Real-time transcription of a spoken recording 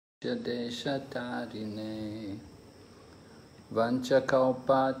Deshatarine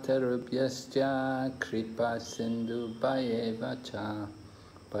Vanchakalpatarubhyasya Kripa Sindhu Bhayevacha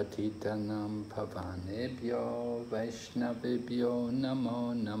Patitanam Pavanebhyo Vaishnavibhyo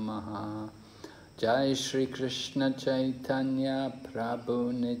Namo Namaha Jai Shri Krishna Chaitanya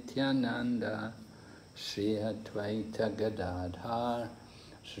Prabhu Nityananda Shri Advaita Gadadhar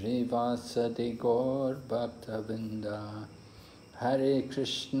Shri Vasadi Gaur Bhaktavinda Hare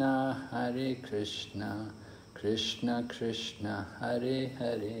Krishna, Krishna Krishna, Hare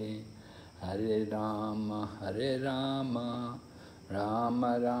Hare, Hare Rama,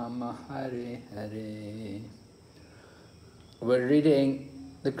 Rama Rama, Hare Hare. We're reading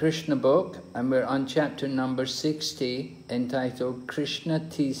the Krishna book and we're on chapter number 60 entitled Krishna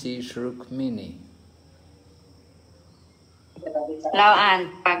teases Rukmiṇī. เราอ่าน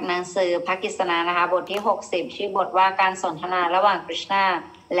จากหนังสือพระกฤษณานะคะบทที่60ชื่อบทว่าการสนทนาระหว่างกฤษณา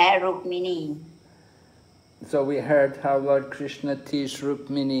และรุกมิณี So we heard how Lord Krishna teased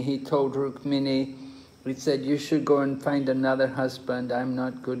Rukmiṇī. He told Rukmiṇī, he said, you should go and find another husband. I'm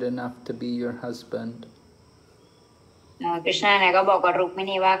not good enough to be your husband. กฤษณาเนี่ยก็บอกกับรุกมิ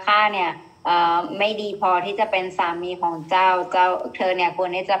ณีว่าข้าเนี่ยไม่ดีพอที่จะเป็นสามีของเจ้าเธอเนี่ยควร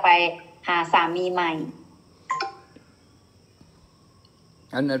ที่จะไปหาสามีใหม่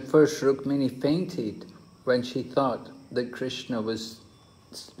And at first Rukmiṇī fainted when she thought that Krishna was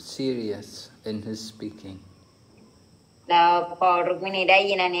serious in his speaking. แล้วพอรุกมิณีได้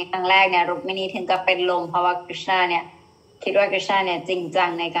ยินอันนี้ครั้งแรกเนี่ยรุกมิณีถึงกับเป็นลมเพราะว่า Krishna เนี่ยคิดว่า Krishna เนี่ยจริงจัง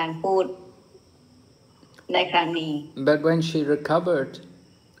ในการพูดในครั้งนี้ But when she recovered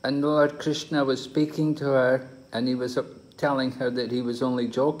and Lord Krishna was speaking to her and he was telling her that he was only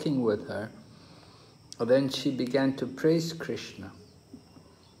joking with her, then she began to praise Krishna.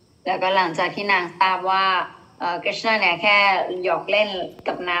 แล้วก็หลังจากที่นางทราบว่า Krishna เนี่ยแค่หยอกเล่น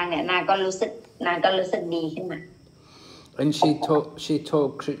กับนางเนี่ยนางก็รู้สึกดีขึ้นมา And she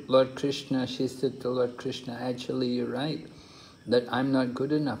told Lord Krishna, she said to Lord Krishna, actually you're right, that I'm not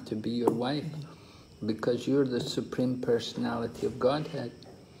good enough to be your wife because you're the Supreme Personality of Godhead.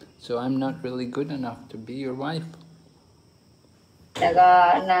 So I'm not really good enough to be your wife. แล้วก็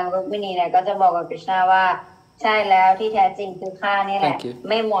นางรุกมิณีเนี่ยก็จะบอกกับ Krishna ว่าใช่แล้วที่แท้จริงคือข้านี่แหละ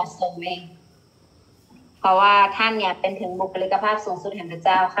ไม่เหมาะสมเองเพราะว่าท่านเนี่ยเป็นถึงบุคลิกภาพสูงสุดแห่งพระเ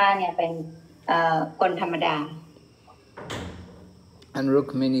จ้าข้าเนี่ยเป็นคนธรรมดา And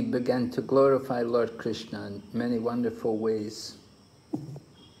Rukmiṇī began to glorify Lord Krishna in many wonderful ways.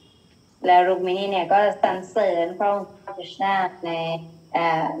 และรุกมิณีเนี่ยก็สรรเสริญพระองค์ Krishna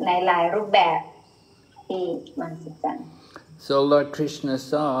ในหลายรูปแบบที่มหัศจรรย์ So Lord Krishna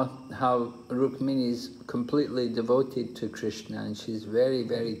saw how Rukmiṇī is completely devoted to Krishna and she's very,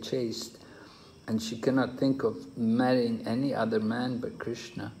 very chaste and she cannot think of marrying any other man but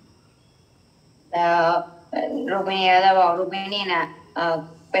Krishna. แล้วรุกมิณีจะบอกรุกมิณีน่ะ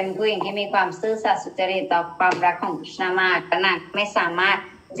เป็นผู้หญิงที่มีความซื่อสัตย์สุจริตต่อความรักของ Krishna มากแต่นางไม่สามารถ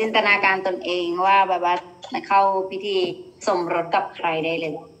จินตนาการตนเองว่าแบบว่าเข้าพิธีสมรสกับใครได้เล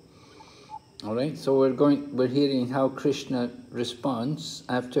ย All right, so we're hearing how Krishna responds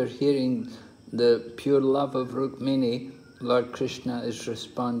after hearing the pure love of Rukmiṇī. Lord Krishna is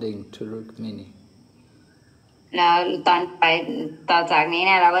responding to Rukmiṇī. แล้วต่อจากนี้เ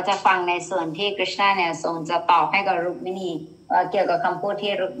นี่ยเราก็จะฟังในส่วนที่ Krishna เนี่ยทรงจะตอบให้กับรุกมิณีเกี่ยวกับคำพูด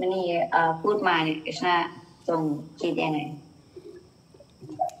ที่รุกมิณีพูดมาเนี่ย Krishna ทรงคิดยังไง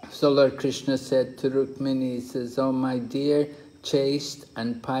So Lord Krishna said to Rukmiṇī, he says, "Oh my dear, chaste and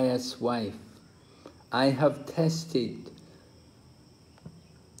pious wife, I've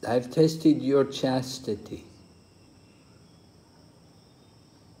tested your chastity."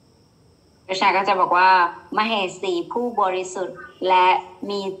 Krishna ก็จะบอกว่ามเหสีผู้บริสุทธิ์และ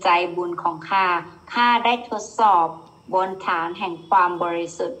มีใจบุญของข้าได้ทดสอบบนฐานแห่งความบริ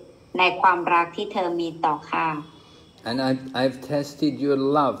สุทธิ์ในความรักที่เธอมีต่อข้า And I've tested your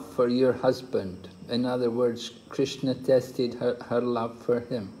love for your husband. In other words, Krishna tested her love for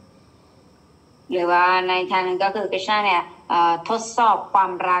him. หรือว่าในทางนึงก็คือ Krishna เนี่ยทดสอบควา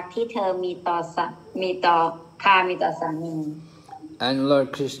มรักที่เธอมีต่อสามี And Lord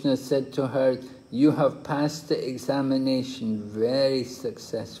Krishna said to her, you have passed the examination very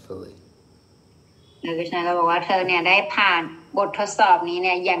successfully. แล้ว Krishna ก็บอกว่าเธอเนี่ยได้ผ่านบททดสอบนี้เ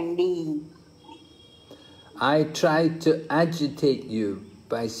นี่ยอย่างดี I tried to agitate you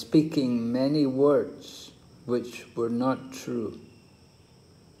by speaking many words which were not true.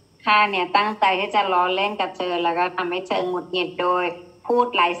 ข้าเนี่ยตั้งใจที่จะล้อเล่นกับเธอแล้วก็ทำให้เธอหงุดหงิดโดยพูด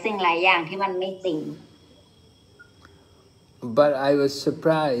หลายสิ่งหลายอย่างที่มันไม่จริง But I was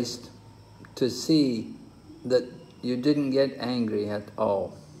surprised to see that you didn't get angry at all.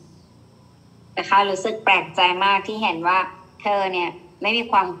 แต่ข้ารู้สึกแปลกใจมากที่เห็นว่าเธอเนี่ยไม่มี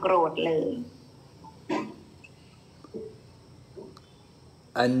ความโกรธเลย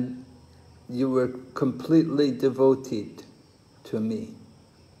and you were completely devoted to me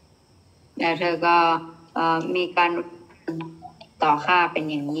แล้วเธอก็มีการต่อข้าเป็น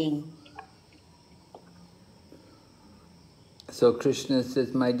อย่างยิ่ง So Krishna says,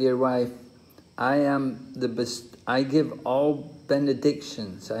 my dear wife, I give all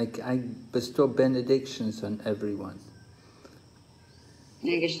benedictions. I bestow benedictions on everyone.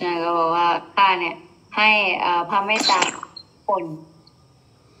 คริชนาก็บอกว่าข้าเนี่ยให้พระเมตตาคน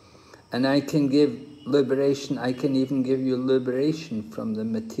And I can give liberation. I can even give you liberation from the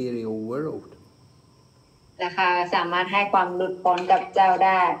material world. และข้าสามารถให้ความหลุดพ้นกับเจ้าไ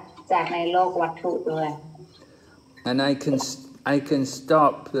ด้จากในโลกวัตถุด้วย And I can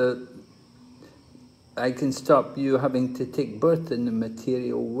stop you having to take birth in the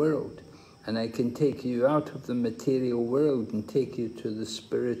material world, and I can take you out of the material world and take you to the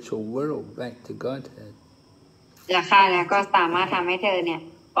spiritual world, back to Godhead. และข้าเนี่ยก็สามารถทำให้เธอเนี่ย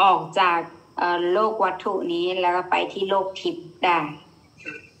ออกจากโลกวัตถุนี้แล้วก็ไปที่โลกทิพย์ได้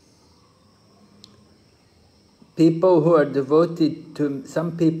People who are devoted to some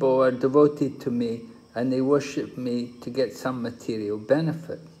people are devoted to me, and they worship me to get some material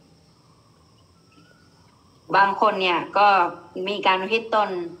benefit. บางคนเนี่ยก็มีการอุทิศตน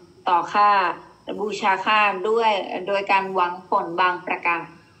ต่อข้าบูชาข้าด้วยโดยการหวังผลบางประการ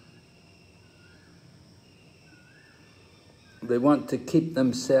They want to keep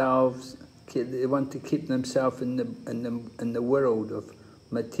themselves in the world of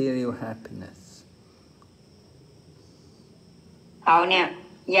material happiness. เขาเนี่ย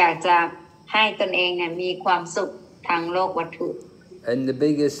อยากจะให้ตนเองเนี่ยมีความสุขทางโลกวัตถุ And the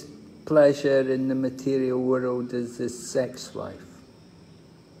biggest pleasure in the material world is this sex life.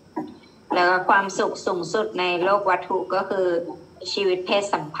 แล้วก็ความสุขสูงสุดในโลกวัตถุก็คือชีวิตเพศ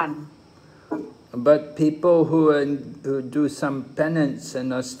สัมพันธ์ But people who do some penance and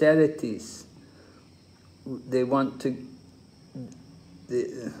austerities, they want to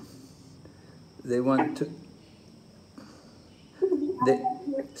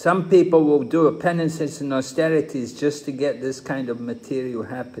some people will do penances and austerities just to get this kind of material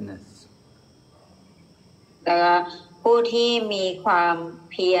happiness. แต่ผู้ที่มีความ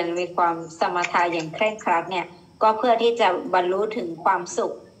เพียรมีความสมถะอย่างเคร่งครัดเนี่ยก็เพื่อที่จะบรรลุถึงความสุ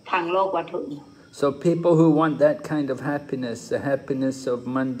ขทางโลกวัตถุ So people who want that kind of happiness, the happiness of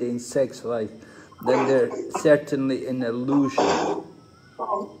mundane sex life, then they're certainly in illusion.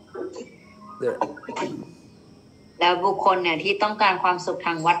 แล้วบุคคลเนี่ยที่ต้องการความสุขท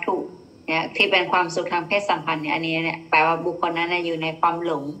างวัตถุเนี่ยที่เป็นความสุขทางเพศสัมพันธ์เนี่ยอันนี้เนี่ยแปลว่าบุคคลนั้นอยู่ในความ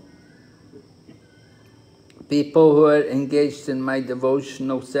หลง People who are engaged in my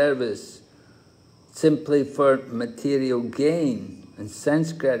devotional service simply for material gain and sense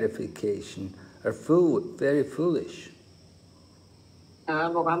gratification are very foolish.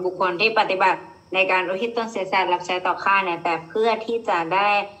 บอกว่าบุคคลที่ปฏิบัติในการอุทิศตนเสียสละรับใช้ต่อข้าเนี่ยแต่เพื่อที่จะได้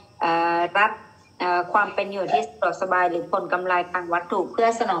รับความเป็นอยู่ที่สะดวกสบายหรือผลกำไรทางวัตถุเพื่อ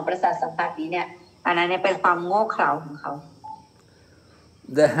สนองประสาทสัมผัสนี้เนี่ยอันนั้นเนี่ยเป็นความโง่เขลาของเขา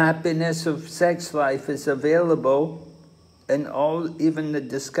The happiness of sex life is available in even the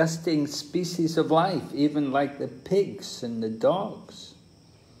disgusting species of life, even like the pigs and the dogs.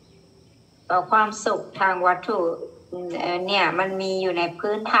 ความสุขทางวัตถุเนี่ยมันมีอยู่ใน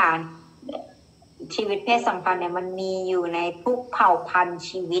พื้นฐานชีวิตเพศสัมพันธ์เนี่ยมันมีอยู่ในทุกเผ่าพันธุ์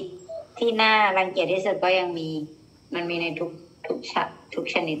ชีวิตที่น่ารังเกียจที่สุดก็ยังมันมีในทุก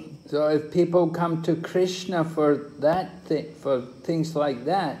ชนิด So if people come to Krishna for things like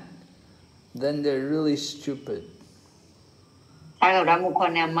that, then they're really stupid. ถ้าเกิดว่าบุคคล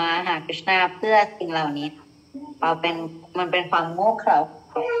เนี่ยมาหา Krishna เพื่อสิ่งเหล่านี้มันเป็นความโง่เขลา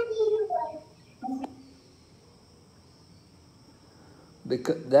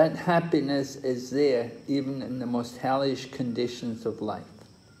Because that happiness is there even in the most hellish conditions of life.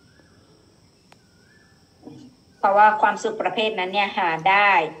 เพราะว่าความสุขประเภทนั้นเนี่ยหาไ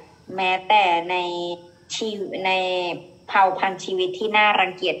ด้แม้แต่ในเผ่าพันธุ์ชีวิตที่น่ารั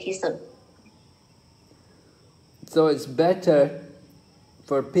งเกียจที่สุด So it's better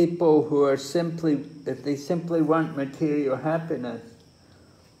for people who are if they simply want material happiness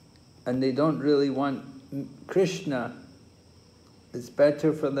and they don't really want Krishna, it's better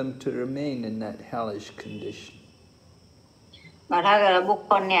for them to remain in that hellish condition. ถ้าเกิดบุค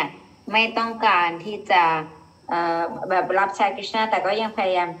คลเนี่ยไม่ต้องการที่จะแบบรับใช้ Krishna แต่ก็ยังพย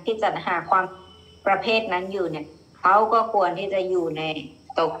ายามที่จะหาความประเภทนั้นอยู่เนี่ยเขาก็ควรที่จะ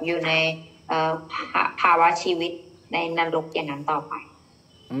ตกอยู่ในภาวะชีวิตในนรกอย่างนั้นต่อไป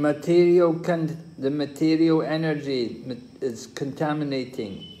the material energy is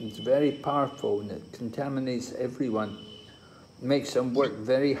contaminating. It's very powerful and it contaminates everyone. Makes them work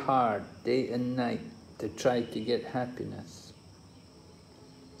very hard day and night to try to get happiness.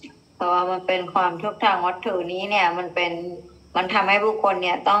 เพราะว่ามันเป็นความทุกข์ทางวัตถุนี้เนี่ยมันทำให้บุคคลเ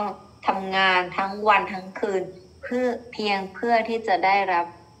นี่ยต้องทำงานทั้งวันทั้งคืนเพื่อที่จะได้รับ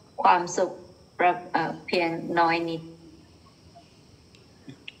ความสุขเพียงน้อยนิด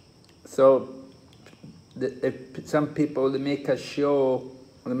So if some people they make a show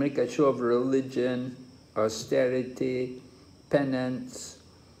of religion, austerity, penance,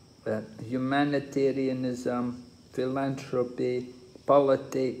 humanitarianism, philanthropy,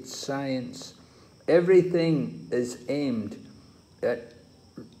 politics, science. Everything is aimed at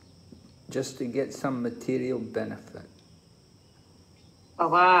just to get some material benefit. บอ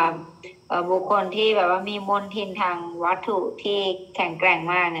กว่าบุคคลที่แบบว่ามีมนทินทางวัตถุที่แข็งแกร่ง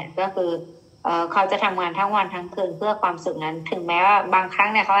มากเนี่ยก็คือเขาจะทำงานทั้งวันทั้งคืนเพื่อความสุขนั้นถึงแม้ว่าบางครั้ง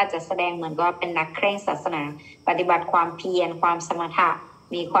เนี่ยเขาอาจจะแสดงเหมือนกับเป็นนักเคร่งศาสนาปฏิบัติความเพียรความสมถะ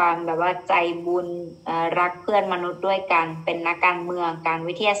มีความแบบว่าใจบุญรักเพื่อนมนุษย์ด้วยกันเป็นนักการเมืองการ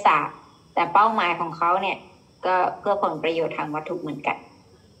วิทยาศาสตร์แต่เป้าหมายของเขาเนี่ยก็เพื่อผลประโยชน์ทางวัตถุเหมือนกัน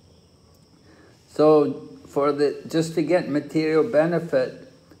So just to get material benefit,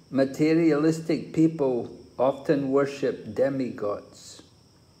 materialistic people often worship demigods.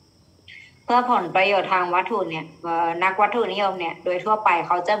 เพื่อผลประโยชน์ทางวัตถุเนี่ยนักวัตถุนิยมเนี่ยโดยทั่วไปเ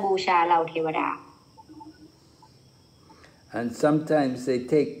ขาจะบูชาเหล่าเทวดา And sometimes they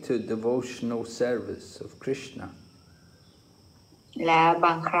take to devotional service of Krishna. และบ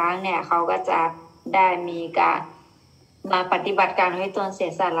างครั้งเนี่ยเขาก็จะได้มีการมาปฏิบัติการให้ตนเสี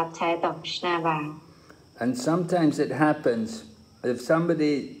ยสละรับใช้ต่อ Krishna บ้าง And sometimes it happens if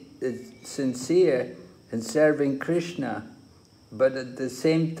somebody is sincere in serving Krishna, but at the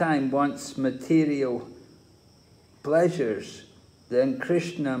same time wants material pleasures, then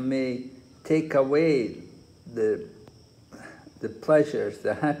Krishna may take away the pleasures,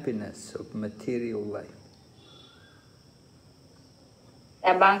 the happiness of material life. แ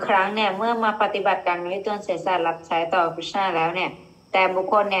ต่บางครั้งเนี่ยเมื่อมาปฏิบัติการด้วยตนเสียสละรับใช้ต่อ Krishna แล้วเนี่ยแต่บุค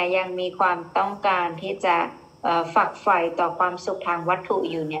คลเนี่ยยังมีความต้องการที่จะฝักใฝ่ต่อความสุขทางวัตถุ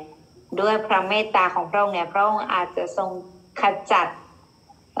อยู่เนี่ยด้วยพระเมตตาของพระองค์เนี่ยพระองค์อาจจะทรงขจัด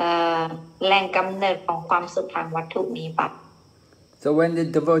แหล่งกำเนิดของความสุขทางวัตถุนี้ไป So when the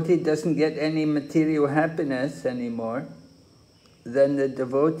devotee doesn't get any material happiness anymore, then the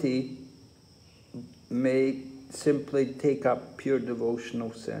devotee may simply take up pure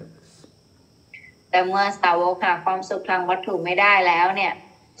devotional service. แต่เมื่อสาวกหาความสุขทางวัตถุไม่ได้แล้วเนี่ย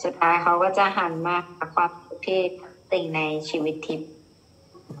สุดท้ายเขาก็จะหันมาหาความสุขที่ติ่งในชีวิตทิพย์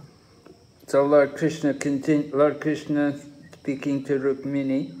So Lord Krishna speaking to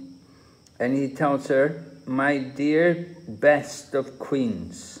Rukmiṇī, and he tells her, "My dear best of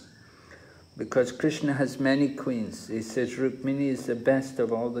queens," because Krishna has many queens. He says Rukmiṇī is the best of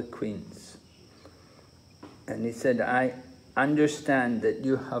all the queens. And he said, I understand that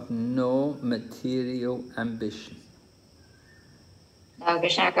you have no material ambition. แล้วกฤ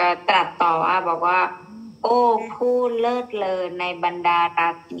ษณะก็ตรัสต่อว่าบอกว่าโอ้ผู้เลิศเลอในบรรดารา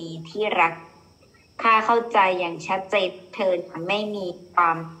ชินีที่รักข้าเข้าใจอย่างชัดเจนเธอไม่มีคว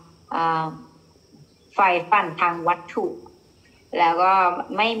ามใฝ่ฝันทางวัตถุแล้วก็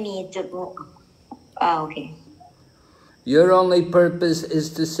ไม่มีจุดโอเค Your only purpose is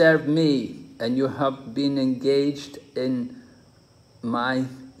to serve me, and you have been engaged in my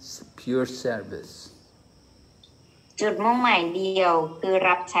pure service. จุดมุ่งหมายเดียวคือ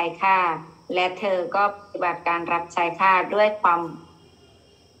รับใช้ข้าและเธอก็ปฏิบัติการรับใช้ข้าด้วยความ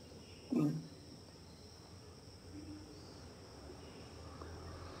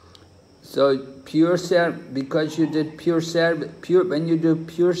So because you did pure service, when you do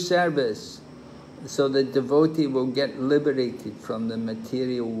pure service, so the devotee will get liberated from the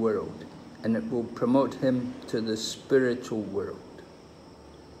material world, and it will promote him to the spiritual world.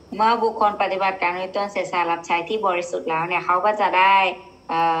 เมื่อบุคคลปฏิบัติการด้วยตนเสียสละรับใช้ที่บริสุทธิ์แล้วเนี่ยเขาก็จะได้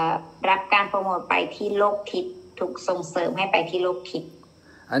รับการโปรโมทไปที่โลกทิพย์ถูกส่งเสริมให้ไปที่โลกทิพย์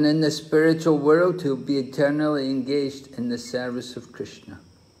And in the spiritual world, he will be eternally engaged in the service of Krishna.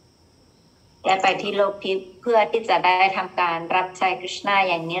 และไปที่โลกทิพย์เพื่อที่จะได้ทำการรับใช้กฤษณะ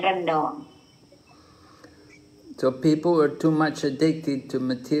อย่างนิรันดร So people who are too much addicted to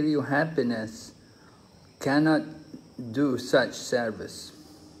material happiness cannot do such service.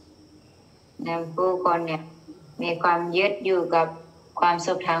 ผู้คนเนี่ยมีความยึดอยู่กับความ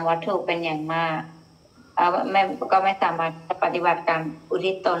สุขทางวัตถุเป็นอย่างมากก็ไม่สามารถปฏิบัติการอุ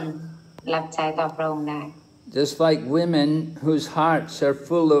ทิศตนรับใช้ต่อพระองค์ได้ Just like women whose hearts are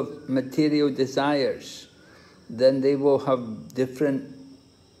full of material desires, then they will have different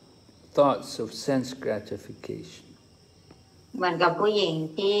thoughts of sense gratification. เหมือนกับผู้หญิง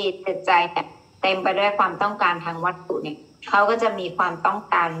ที่จิตใจเต็มไปด้วยความต้องการทางวัตถุเนี่ยเขาก็จะมีความต้อง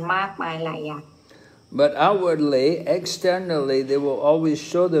การมากมายหลายอย่าง But outwardly, externally, they will always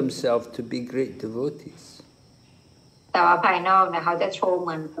show themselves to be great devotees. แต่ว่าภายนอกเนี่ยเขาจะโชว์เห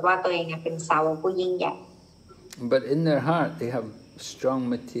มือนว่าตัวเองเนี่ยเป็นสาวกผู้ยิ่งใหญ่ But in their heart, they have strong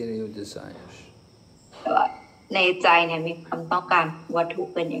material desires. ในใจเนี่ยมีความต้องการวัตถุ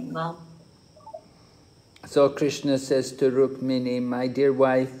เป็นอย่างมาก So Krishna says to Rukmiṇī, my dear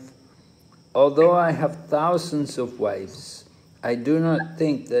wife, although I have thousands of wives, I do not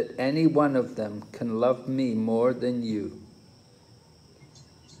think that any one of them can love me more than you.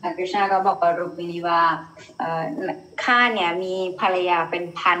 คริชนาก็บอกกับรุกมิณีว่าข้าเนี่ยมีภรรยาเป็น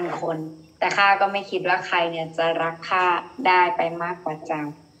พันคนแต่ข้าก็ไม่คิดว่าใครเนี่ยจะรักข้าได้ไปมากกว่าเจ้า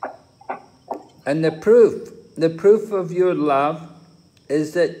And the proof of your love is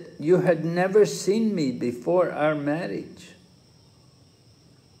that you had never seen me before our marriage.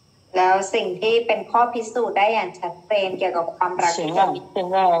 แล้วสิ่งที่เป็นข้อพิสูจน์ได้อย่างชัดเจนเกี่ยวกับความรักที่เรามีคื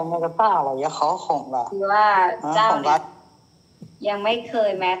อว่าเจ้าเนี่ยยังไม่เค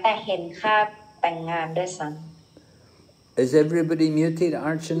ยแม้แต่เห็นข้าแต่งงานด้วยซ้ำ Is everybody muted,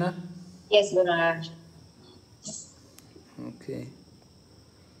 Archana? Yes, Lord. Okay.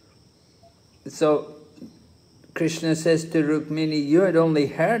 So Krishna says to Rukmiṇī, you had only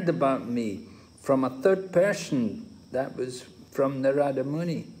heard about me from a third person, that was from Narada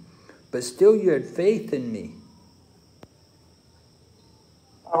Muni, but still you had faith in me.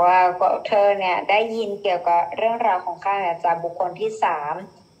 เพราะว่าเธอเนี่ยได้ยินเกี่ยวกับเรื่องราวของข้าเนี่ยจากบุคคลที่สาม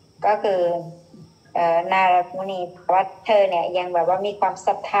ก็คือนารดมุนีว่าเธอเนี่ยยังแบบว่ามีความศ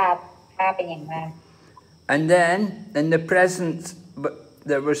รัทธาข้าเป็นอย่างมาก And then in the presence,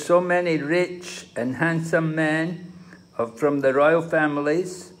 there were so many rich and handsome men from the royal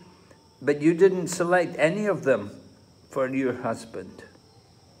families, but you didn't select any of them for your husband.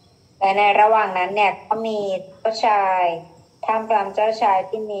 แต่ในระหว่างนั้นเนี่ยก็มีเจ้าชายท่ามกลางเจ้าชาย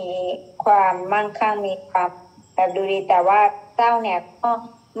ที่มีความมั่งคั่งมีความแบบดูดีแต่ว่าเจ้าเนี่ยก็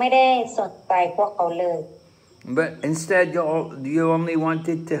ไม่ได้สนใจพวกเขาเลย But instead you only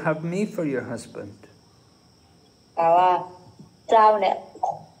wanted to have me for your husband. แต่ว่าเจ้าเนี่ย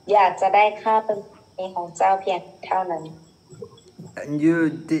อยากจะได้ข้าเป็นสามีของเจ้าเพียงเท่านั้น And you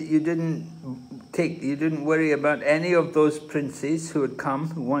didn't worry about any of those princes who had come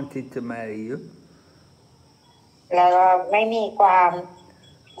who wanted to marry you. แล้วก็ไม่มีความ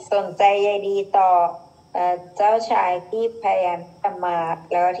สนใจใยดีต่อเจ้าชายที่พยายามจะมา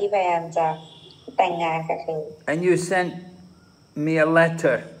แล้วที่พยายามจะแต่งงานกับเธอ And you sent me a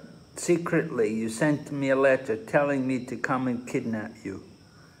letter secretly. You sent me a letter telling me to come and kidnap you.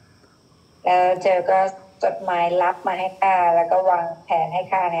 แล้วเธอก็จดหมายลับมาให้ข้าแล้วก็วางแผนให้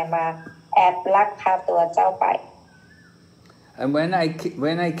ข้าเนี่ยมาแอบลักพาตัวเจ้าไป And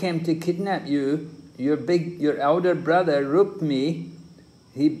when I came to kidnap you, your elder brother Rukmiṇī,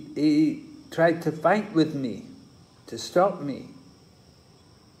 he tried to fight with me to stop me.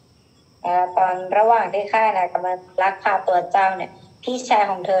 ตอนระหว่างที่ข้าเนี่ยกำลังลักพาตัวเจ้าเนี่ยพี่ชาย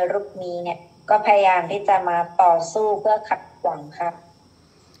ของเธอรุกมีเนี่ยก็พยายามที่จะมาต่อสู้เพื่อขัดขวางค่ะ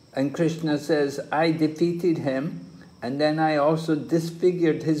And Krishna says, I defeated him, and then I also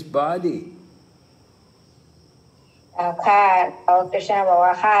disfigured his body. ข้าคริชนาบอก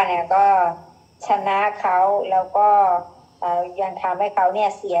ว่าข้าเนี่ยก็ชนะเขาแล้วก็ยังทำให้เขาเนี่ย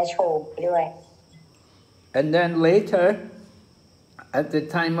เสียโฉมด้วย And then later, at the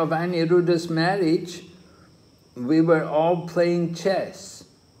time of Aniruddha's marriage, we were all playing chess,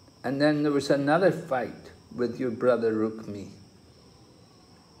 and then there was another fight with your brother Rukmiṇī.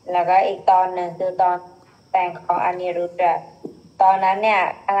 แล้วก็อีกตอนหนึ่งคือตอนแต่งของอนิรุทธะตอนนั้นเนี่ย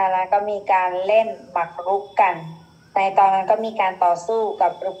อาราก็มีการเล่นหมากรุกกันในตอนนั้นก็มีการต่อสู้กั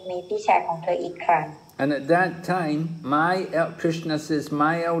บรุกมีพี่ชายของเธออีกครั้ง And at that time, Krishna says,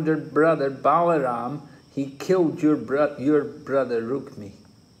 my elder brother Balaram, he killed your brother Rukmiṇī.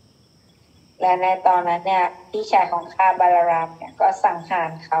 และในตอนนั้นเนี่ยพี่ชายของข้าบาลารามเนี่ยก็สังหา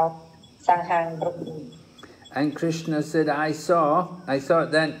รรุกมี And Krishna said, I saw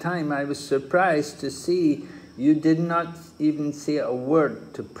at that time, I was surprised to see you did not even say a word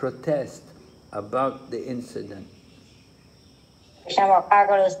to protest about the incident. ฉันบอกข้า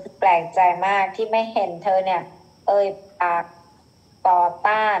ก็รู้สึกแปลกใจมากที่ไม่เห็นเธอเนี่ยปากต่อ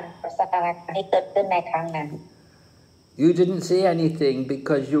ต้านสถานการณ์ที่เกิดขึ้นในครั้งนั้น You didn't say anything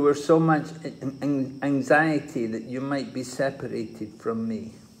because you were so much in anxiety that you might be separated from me.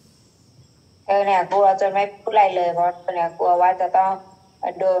 เธ เนี่ยกลัวจนไม่พูดอะไรเลยเพราะเนี่ยกลัวว่าจะต้อง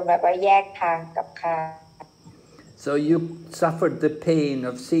โดนแบบว่าแยกทางกับเขา So you suffered the pain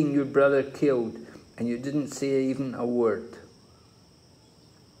of seeing your brother killed and you didn't say even a word.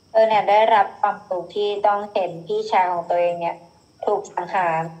 เนี่ยได้รับความทุกข์ที่ต้องเห็นพี่ชายของตัวเองเนี่ยถูกสังหา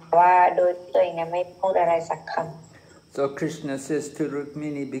รว่าโดยตัวเองเนี่ยไม่พูดอะไรสักคำ So Krishna says to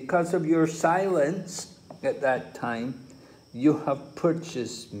Rukmiṇī, because of your silence at that time, you have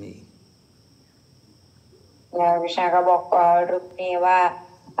purchased me. แล้วคริชนาก็บอกรุกมิณีว่า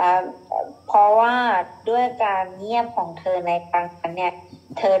เพราะว่าด้วยการเงียบของเธอในครั้งนั้นเนี่ย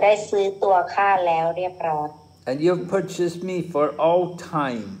เธอได้ซื้อตัวข้าแล้วเรียบร้อย And you have purchased me for all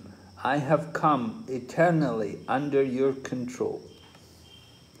time. I have come eternally under your control.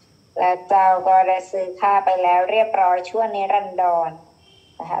 และเจ้าก็ได้ซื้อข้าไปแล้วเรียบร้อยชั่วนิรันดร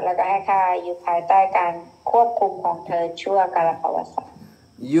นะคะแล้วก็ให้ข้าอยู่ภายใต้การควบคุมของเธอชั่วกาลประวัติศาสตร์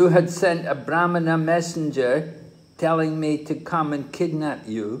You had sent a Brahmana messenger telling me to come and kidnap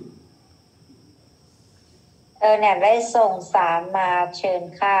you. เนี่ยได้ส่งสารมาเชิญ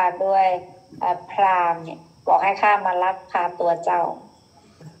ข้าด้วยพราหมณ์เนี่ยบอกให้ข้ามาลักพาตัวเจ้า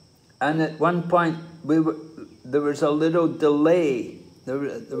And at one point there was a little delay.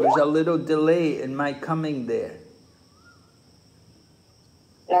 There was a little delay in my coming there.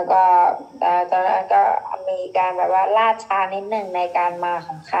 แล้วก็ตอนนั้นก็มีการแบบว่าล่าช้านิดหนึ่งในการมาข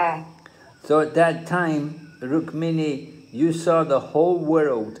องข้า So at that time, Rukmiṇī, you saw the whole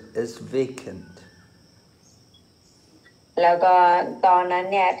world as vacant. แล้วก็ตอนนั้น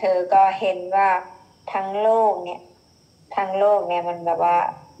เนี่ยเธอก็เห็นว่าทั้งโลกเนี่ยมันแบบว่า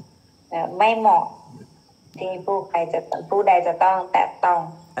ไม่เหมาะที่ผู้ใดจะต้องแตะต้อง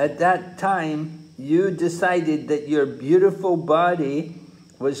At that time, you decided that your beautiful body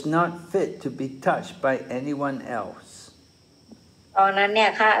was not fit to be touched by anyone else. ตอนนั้นเนี่ย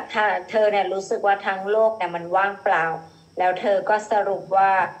เธอเนี่ยรู้สึกว่าทั้งโลกเนี่ยมันว่างเปล่าแล้วเธอก็สรุปว่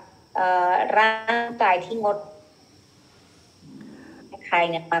าร่างกายที่งดใคร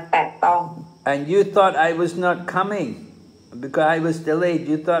เนี่ยมาแตะต้อง And you thought I was not coming because I was delayed.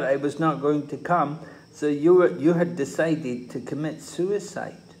 You thought I was not going to come, so you had decided to commit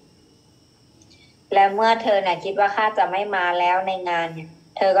suicide. และเมื่อเธอเนี่ยคิดว่าข้าจะไม่มาแล้วในงานเนี่ย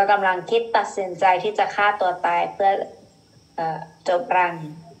เธอก็กำลังคิดตัดสินใจที่จะฆ่าตัวตายเพื่อจบรัง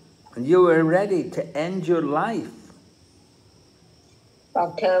And you were ready to end your life. บอก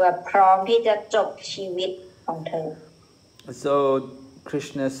เธอแบบพร้อมที่จะจบชีวิตของเธอ So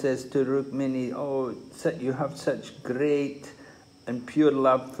Krishna says to Rukmiṇī, oh, you have such great and pure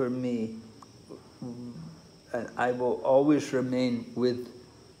love for me, and I will always remain with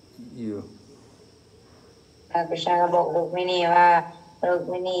you. คริชนาก็บอกรุกมิณีว่ารุก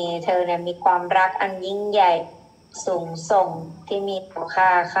มิณีเธอเนี่ยมีความรักอันยิ่งใหญ่สูงส่งที่มีต่อ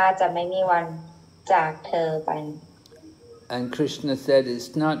ข้าจะไม่มีวันจากเธอไป And Krishna said,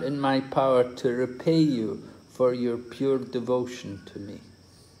 it's not in my power to repay you for your pure devotion to me.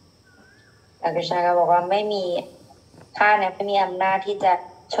 คริชนาก็บอกว่าไม่มีข้าเนี่ยไม่มีอำนาจที่จะ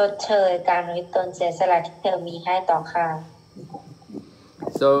ชดเชยการอุทิศตนเสียสละที่เธอมีให้ต่อข้า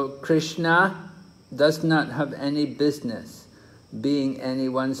So Krishna does not have any business being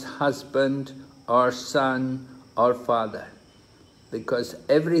anyone's husband or son or father, because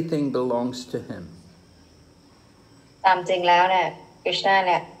everything belongs to him. ตามจริงแล้วเนี่ยคริชนาเ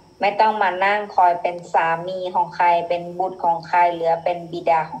นี่ยไม่ต้องมานั่งคอยเป็นสามีของใครเป็นบุตรของใครหรือเป็นบิ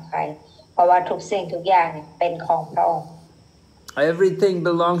ดาของใครเพราะว่าทุกสิ่งทุกอย่างเนี่ยเป็นของพระองค์ Everything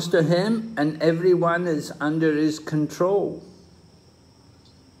belongs to him and everyone is under his control.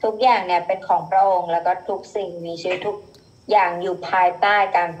 ทุกอย่างเนี่ยเป็นของพระองค์แล้วก็ทุกสิ่งมีชีวิตทุกอย่างอยู่ภายใต้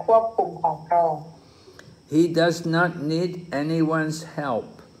การควบคุมของพระองค์ He does not need anyone's help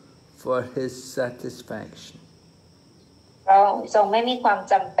for his satisfaction. พระองค์ทรงไม่มีความ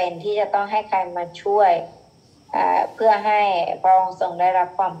จำเป็นที่จะต้องให้ใครมาช่วยเพื่อให้พระองค์ทรงได้รับ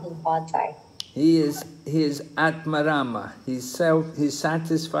ความพึงพอใจ He is Atmarama. He's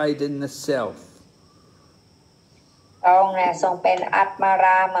satisfied in the self. พระองค์เนี่ยทรงเป็นอัตมาร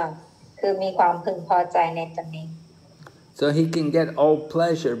ามะคือมีความพึงพอใจในตนเอง So he can get all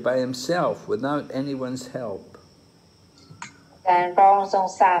pleasure by himself without anyone's help. การพระองค์ทรง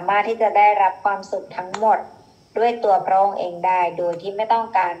สามารถที่จะได้รับความสุขทั้งหมดด้วยตัวพระองค์เองได้โดยที่ไม่ต้อง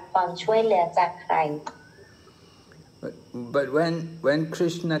การความช่วยเหลือจากใคร But when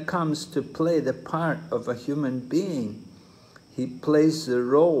Krishna comes to play the part of a human being, he plays the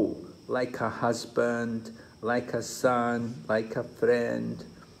role like a husband, like a son, like a friend,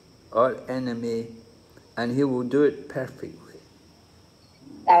 or enemy, and he will do it perfectly.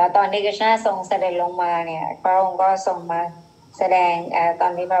 แต่ว่าตอนที่คริชนาทรงเสด็จลงมาเนี่ยพระองค์ก็ทรงมา แสดงตอ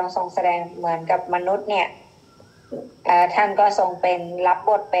นที่พระองค์ทรงแสดงเหมือนกับมนุษย์เนี่ยท่านก็ทรงเป็นรับบ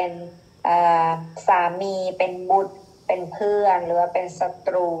ทเป็นสามีเป็นบุตรเป็นเพื่อนหรือว่าเป็นศัต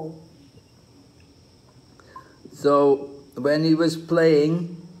รู So when he was playing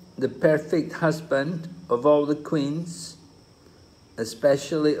the perfect husband of all the queens,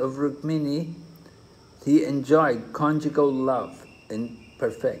 especially of Rukmiṇī, he enjoyed conjugal love in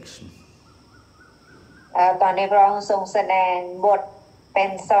perfection. ตอนที่พระองค์ทรงแสดงบทเป็น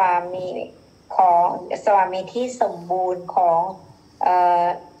สวามีที่สมบูรณ์ของ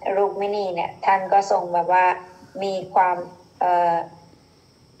รุกมิณีเนี่ยท่านก็ทรงแบบว่ามีความ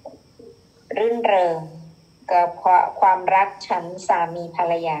รื่นเริงกับความรักฉันสามีภร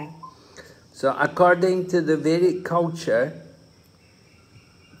รยา So according to the Vedic culture,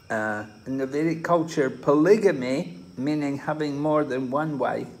 in the Vedic culture, polygamy, meaning having more than one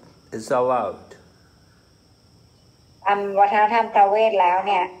wife, is allowed. วัฒนธรรมพระเวทแล้ว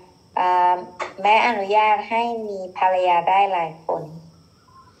เนี่ยแม้อนุญาตให้มีภรรยาได้หลายคน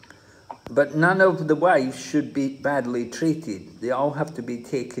But none of the wives should be badly treated. They all have to be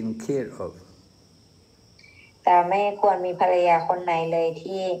taken care of. แต่ไม่ควรมีภรรยาคนไหนเลย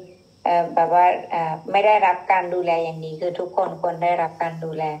ที่แบบว่าไม่ได้รับการดูแลอย่างดีคือทุกคนควรได้รับการ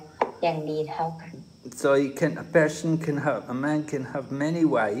ดูแลอย่างดีเท่ากัน So a man can have many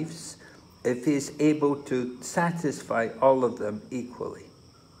wives if he is able to satisfy all of them equally.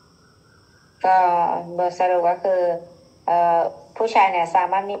 ก็บทสรุปก็คือผู้ชายเนี่ยสา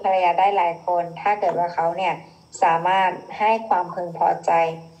มารถมีภรรยาได้หลายคนถ้าเกิดว่าเขาเนี่ยสามารถให้ความพึงพอใจ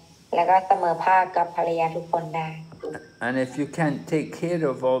แล้วก็เสมอภาคกับภรรยาทุกคนได้ And if you can't take care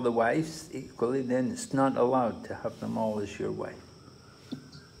of all the wives equally, then it's not allowed to have them all as your wife.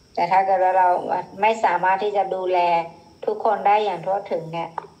 แต่ถ้าเกิดว่าเราไม่สามารถที่จะดูแลทุกคนได้อย่างทั่วถึงเนี่ย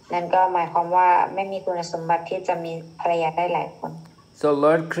นั่นก็หมายความว่าไม่มีคุณสมบัติที่จะมีภรรยาได้หลายคน So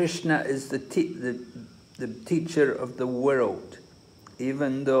Lord Krishna is the teacher of the world.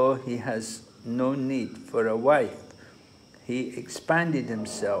 Even though he has no need for a wife, he expanded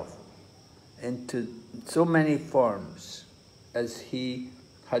himself into so many forms as he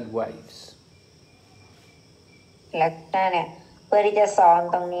had wives. แล้วเนี่ยเพื่อที่จะสอน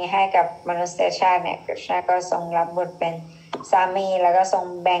ตรงนี้ให้กับมนุษยชาติเนี่ยกฤษณะก็ทรงรับบทเป็นสามีแล้วก็ทรง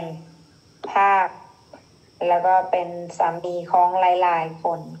แบ่งภาคแล้วก็เป็นสามีของหลายๆค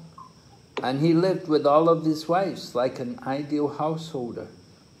น And he lived with all of his wives like an ideal householder.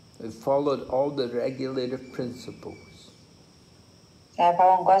 He followed all the regulative principles. และพระ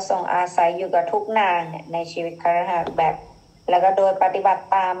องค์ก็ทรงอาศัยอยู่กับทุกนางในชีวิตคฤหัสถ์แบบแล้วก็โดยปฏิบัติ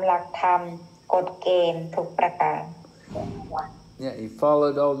ตามหลักธรรมกฎเกณฑ์ทุกประการ Yeah, he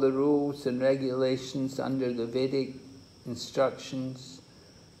followed all the rules and regulations under the Vedic instructions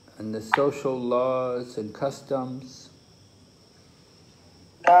and the social laws and customs.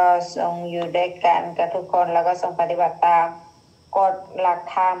 ก็ทรงอยู่ด้วยกันกับทุกคนแล้วก็ทรงปฏิบัติตามกฎหลัก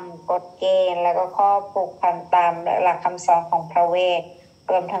ธรรมกฎเกณฑ์แล้วก็ข้อผูกพันตามหลักคำสอนของพระเวท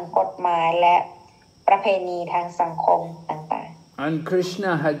รวมทั้งกฎหมายและประเพณีทางสังคมต่างๆ And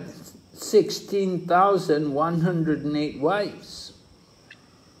Krishna had 16,108 wives.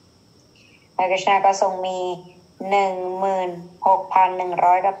 พระกฤษณะก็ทรงมี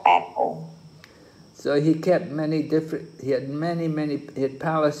 16,108 องค์ So he kept he had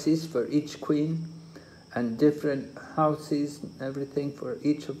palaces for each queen and different houses and everything for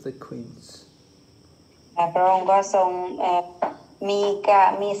each of the queens. พระองค์ก็ทรง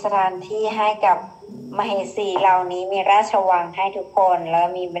มีสถานที่ให้กับมเหสีเหล่านี้มีราชวังให้ทุกคนแล้ว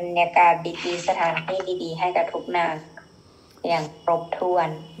มีบรรยากาศดีๆสถานที่ดีๆให้กับทุกนางอย่างครบถ้วน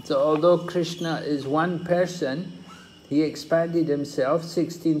So although Krishna is one person, he expanded himself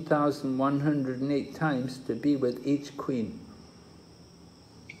 16,108 times to be with each queen.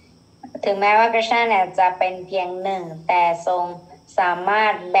 ถึงแม้ว่ากฤษณะเนี่ยจะเป็นเพียงหนึ่งแต่ทรงสามา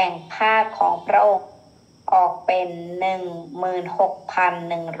รถแบ่งภาคของพระองค์ออกเป็น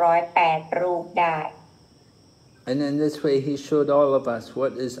 16,108 รูปได้ And in this way he showed all of us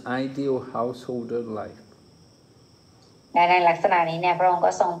what is ideal householder life. และในลักษณะนี้เนี่ยพระองค์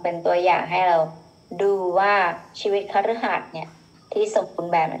ก็ทรงเป็นตัวอย่างให้เราดูว่าชีวิตคฤหัสถ์เนี่ยที่สมบูร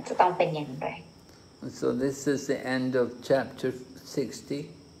ณ์แบบมันจะต้องเป็นอย่างไร So this is the end of chapter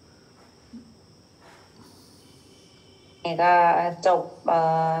 60. นี่ก็จบ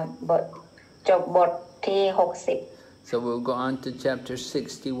บทที่ 60 So we'll go on to chapter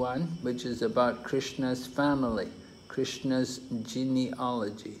 61, which is about Krishna's family, Krishna's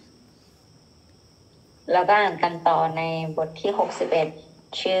genealogy. แล้วก็อ่านกันต่อในบทที่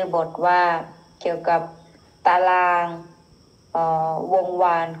 61 ชื่อบทว่าเกี่ยวกับตารางวงว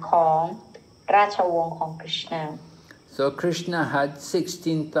านของราชวงศ์ของกฤษณา So So Krishna had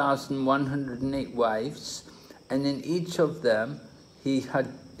 16,108 wives, and in each of them he had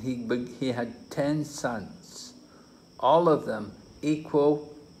 10 sons, all of them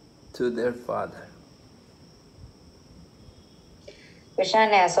equal to their father. คริชนา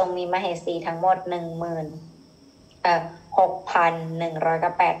เนี่ยทรงมีมเหสีทั้งหมด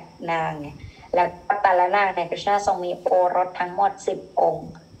6,108 นางเนี่ยแล้วแต่ละนางเนี่ยคริชนาทรงมีโอรสทั้งหมด10 องค์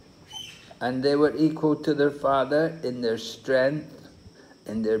And they were equal to their father in their strength,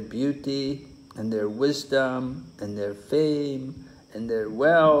 in their beauty, in their wisdom, in their fame, in their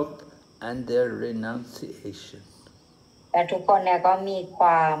wealth, and their renunciation. และทุกคนเนี่ยก็มีคว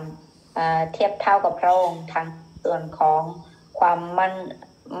ามเทียบเท่ากับพระองค์ทั้งส่วนของความ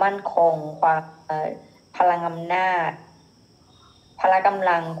มั่นคงความพลังอำนาจพละกำ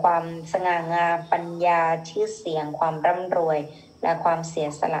ลังความสง่างามปัญญาชื่อเสียงความร่ำรวยและความเสีย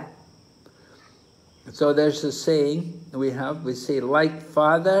สละ So there's a saying we say like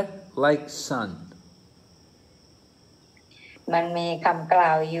father, like son. มันมีคำกล่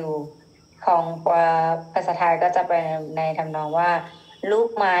าวอยู่ของภาษาไทยก็จะเป็นในทำนองว่าลูก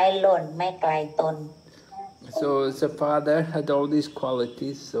ไม้หล่นไม่ไกลต้น So the father had all these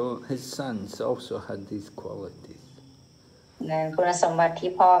qualities, so his sons also had these qualities. นั่นคุณสมบัติ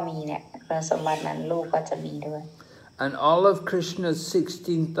ที่พ่อมีเนี่ยคุณสมบัตินั้นลูกก็จะมีด้วย And all of Krishna's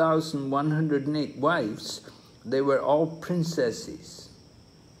 16,108 wives, they were all princesses.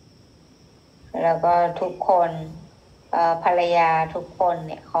 แล้วก็ทุกคนภรรยาทุกคนเ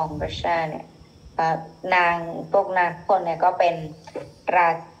นี่ยของกฤษณะเนี่ยพวกนางคนเนี่ยก็เ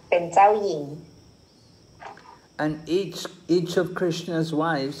ป็นเจ้าหญิง And each of Krishna's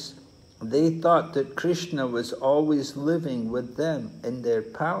wives, they thought that Krishna was always living with them in their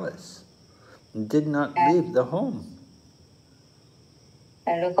palace, and did not leave the home. แล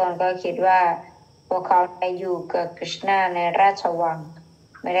ะทุกคนก็คิดว่าพวกเขาไปอยู่กับกฤษณะในราชวัง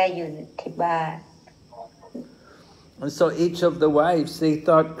ไม่ได้อยู่ที่บ้าน And so each of the wives, they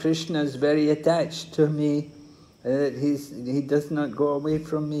thought Krishna is very attached to me, that he does not go away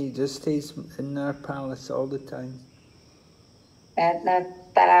from me, he just stays in our palace all the time. และ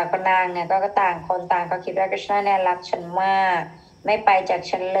แต่ละนางเนี่ยก็ต่างคนต่างก็คิดว่ากฤษณะเนี่ยรักฉันมากไม่ไปจาก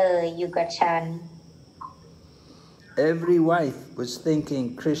ฉันเลยอยู่กับฉัน Every wife was thinking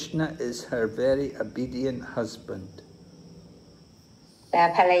Krishna is her very obedient husband. แต่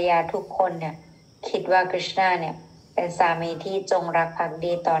ภรรยาทุกคนเนี่ยคิดว่ากฤษณะเนี่ยเป็นสามีที่จงรักภัก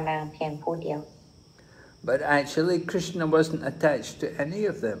ดีต่อนางเพียงผู้เดียว But actually Krishna wasn't attached to any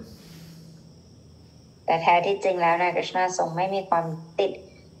of them. แต่แท้ที่จริงแล้วนายกฤษณะทรงไม่มีความติด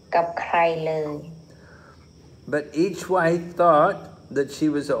กับใครเลย But each wife thought that she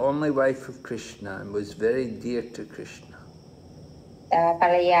was the only wife of Krishna and was very dear to Krishna. แต่ภร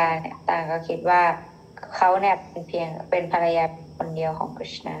รยาเนี่ยต่างก็คิดว่าเขาเนี่ยเป็นภรรยาคนเดียวของกฤ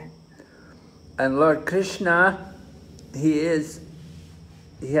ษณะ And Lord Krishna, he's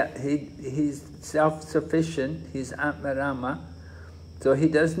self-sufficient, he's Atmarama, so he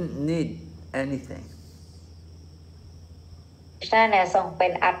doesn't need anything. กฤษณะเนี่ยทรงเป็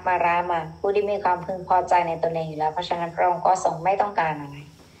นอัตมารามะผู้ที่มีความพึงพอใจในตนเองอยู่แล้วเพราะฉะนั้นพระองค์ก็ทรงไม่ต้องการอะไร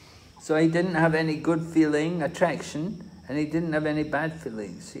So he didn't have any good feeling, attraction, and he didn't have any bad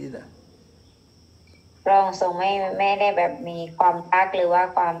feelings either. พระองค์ทรงไม่ได้แบบมีความรักหรือว่า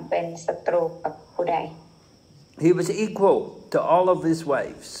ความเป็นศัตรูกับผู้ใด He was equal to all of his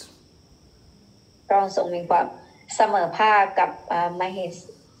wives. พระองค์ทรงมีความเสมอภาคกับมเหสี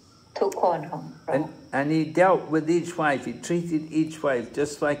ทุกคนของพระองค์ And he dealt with each wife, he treated each wife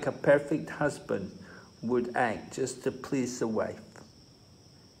just like a perfect husband would act, just to please the wife.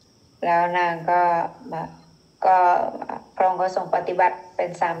 แล้วนางก็พระองค์ก็ทรงปฏิบัติเป็น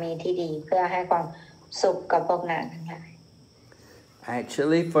สามีที่ดีเพื่อให้ความสุขกับพวกนางทั้งหลาย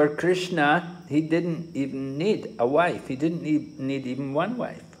Actually, for Krishna, he didn't even need a wife. He didn't need even one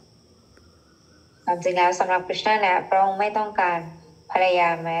wife. ความจริงแล้วสำหรับกฤษณะเนี่ยพระองค์ไม่ต้องการภรรยา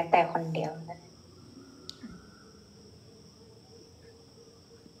แม้แต่คนเดียว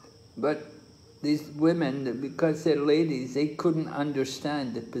But these women, because they're ladies, they couldn't understand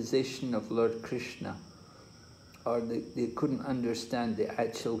the position of Lord Krishna, or they couldn't understand the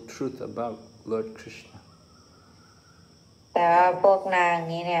actual truth about Lord Krishna. แต่ว่าพวกนาง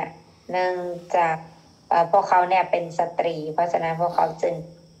นี้เนี่ยเนื่องจากพวกเขาเนี่ยเป็นสตรีเพราะฉะนั้นพวกเขาจึง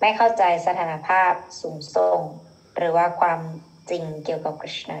ไม่เข้าใจสถานภาพสูงส่งหรือว่าความจริงเกี่ยวกับก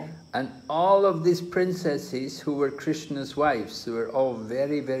ฤษณะ And all of these princesses who were Krishna's wives, they were all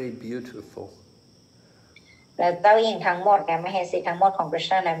very, very beautiful. และเจ้าหญิงทั้งหมดเนี่ยมเหสีทั้งหมดของกฤษ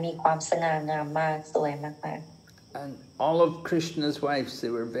ณะเนี่ยมีความสง่างามมากสวยมากๆ And all of Krishna's wives,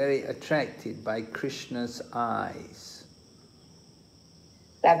 they were very attracted by Krishna's eyes.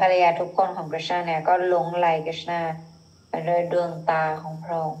 และภรรยาทุกคนของ Krishna เนี่ยก็หลงไหล Krishna ด้วยดวงตาของพ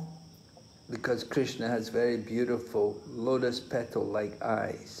ระองค์ Because Krishna has very beautiful lotus petal-like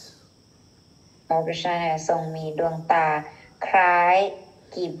eyes. เพราะ Krishna เนี่ยทรงมีดวงตาคล้าย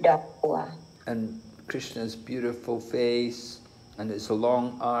กีบดอกบัว And Krishna's beautiful face, and his long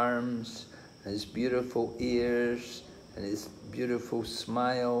arms, and his beautiful ears, and his beautiful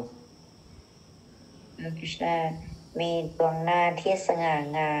smile. Krishna มีดวงหน้าที่สง่า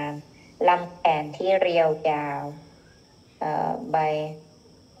งามลำแขนที่เรียวยาวใบ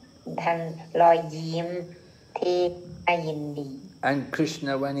ทันรอยยิ้มที่น่ายินดี And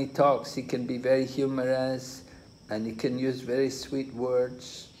Krishna, when he talks, he can be very humorous, and he can use very sweet words.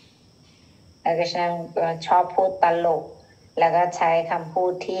 Krishna ชอบพูดตลกแล้วก็ใช้คำพู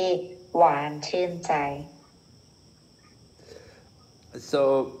ดที่หวานชื่นใจ So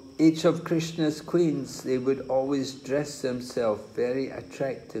each of Krishna's queens, they would always dress themselves very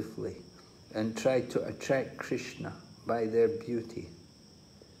attractively and try to attract Krishna by their beauty.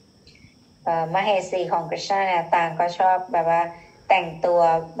 มเหสีของ Krishna เนี่ยต่างก็ชอบแบบว่าแต่งตัว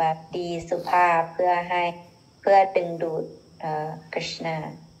แบบดีสุภาพเพื่อดึงดูดKrishna.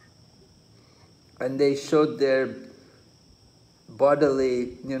 And they showed their bodily,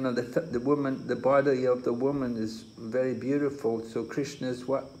 the body of the woman is very beautiful. So Krishna's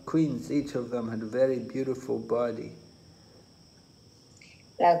queens, each of them had a very beautiful body.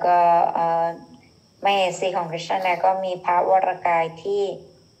 แล้วก็มเหสีของ Krishna เนี่ยก็มีพระวรกายที่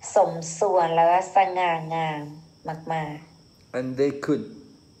สมส่วนแล้วก็สง่างามมากๆ And they could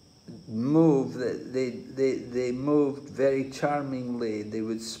move, they moved very charmingly. They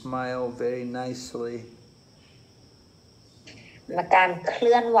would smile very nicely. การเค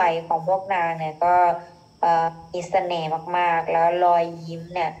ลื่อนไหวของพวกนางเนี่ยก็มีเสน่ห์มากๆแล้วรอยยิ้ม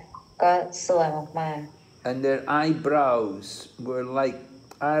เนี่ยก็สวยมากๆ And their eyebrows were like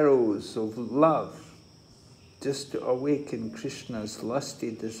arrows of love, just to awaken Krishna's lusty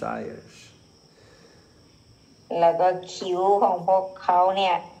desires. แล้วก็คิ้วของพวกเขาเ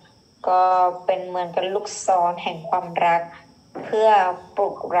นี่ยก็เป็นเหมือนกับลูกศรแห่งความรักเพื่อปลุ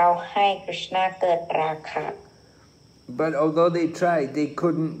กเราให้ Krishna เกิดราคะ But although they tried, they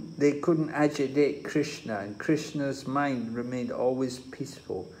couldn't agitate Krishna, and Krishna's mind remained always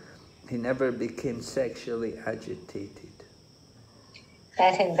peaceful. He never became sexually agitated. แต่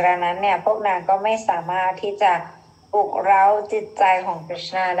ถึงกระนั้นเนี่ยพวกนางก็ไม่สามารถที่จะปลุกเร้าจิตใจของ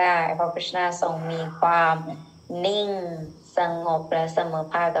Krishna ได้เพราะ Krishna ทรงมีความนิ่งสงบและเสมอ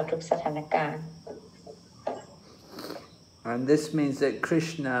ภาคกับทุกสถานการณ์ And this means that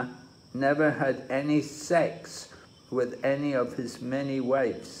Krishna never had any sex with any of his many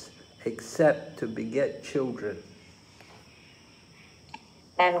wives except to beget children.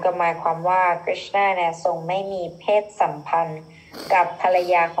 นั่นก็หมายความว่า Krishna เนี่ยทรงไม่มีเพศสัมพันธ์กับภรร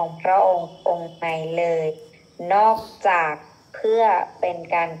ยาของพระองค์องค์ไหนเลยนอกจากเพื่อเป็น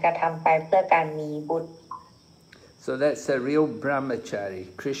การกระทำไปเพื่อการมีบุตร So that's a real brahmachari.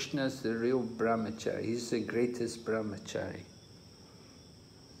 Krishna's the real brahmachari. He's the greatest brahmachari.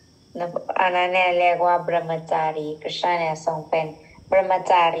 อันนั้นเนี่ยเรียกว่า brahmachari Krishna เนี่ยทรงเป็น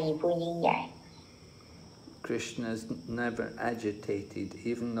brahmachari ผู้ยิ่งใหญ่ Krishna's never agitated,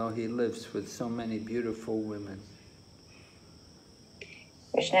 even though he lives with so many beautiful women.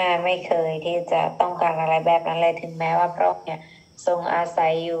 Krishna ไม่เคยที่จะต้องการอะไรแบบนั้นเลยถึงแม้ว่าพระองค์เนี่ยทรงอาศั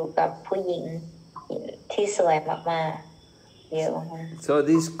ยอยู่กับผู้หญิงที่สวยมากๆเยอะ So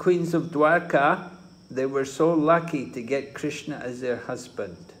these queens of Dwarka, they were so lucky to get Krishna as their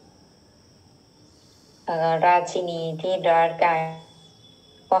husband. ราชินีที่ดวารกา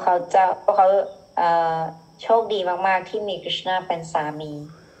พวกเขาโชคดีมากๆที่มี Krishna เป็นสามี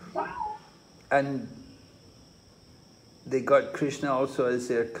And they got Krishna also as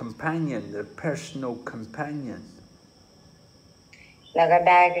their companion, their personal companion. แล้วก็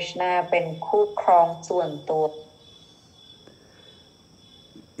ได้ Krishna เป็นคู่ครองส่วนตัว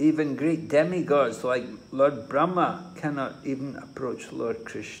Even great demigods like Lord Brahma cannot even approach Lord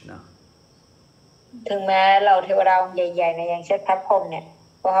Krishna. ถึงแม้เราเทวดาองค์ใหญ่ๆในอย่างเช่นพระพรหมเนี่ย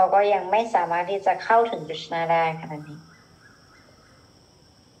พวกเขาก็ยังไม่สามารถที่จะเข้าถึง Krishna ได้ขนาดนี้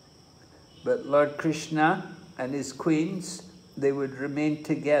But Lord Krishna and his queens, they would remain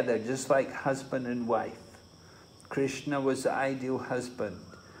together just like husband and wife. Krishna was the ideal husband,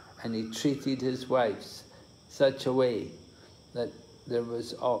 and he treated his wives such a way that there was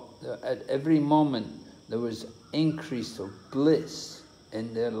at every moment there was increase of bliss in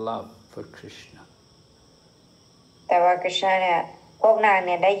their love for Krishna. แต่ว่า Krishna เนี่ยพวกนางเ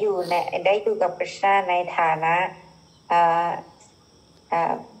นี่ยได้อยู่กับ Krishna ในฐานะ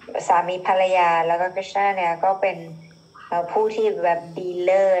สามีภรรยาแล้วก็ Krishna เนี่ยก็เป็น ผู้ที่แบบดีเ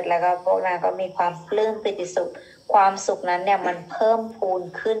ลิศแล้วก็พวกนั้นก็มีความปลื้มปิติสุขความสุขนั้นเนี่ยมันเพิ่มพูน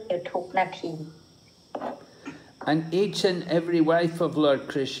ขึ้นอยู่ทุกนาที And each and every wife of Lord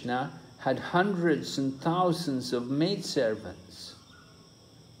Krishna had hundreds and thousands of maidservants.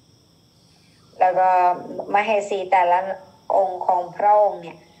 แล้วก็มเหสีแต่ละองค์ของพระองค์เ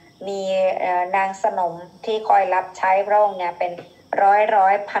นี่ยมีนางสนมที่คอยรับใช้พระองค์เนี่ยเป็นร้อ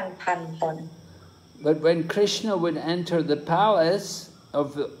ยพันตน But when Krishna would enter the palace of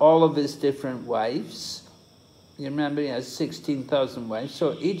all of his different wives, you remember he has 16,000 wives,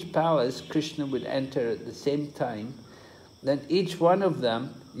 so each palace Krishna would enter at the same time, then each one of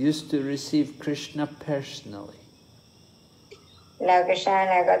them used to receive Krishna personally. แล้ว Krishna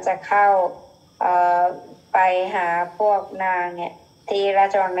เนี่ยก็จะเข้าไปหาพวกนางเนี่ยที่รา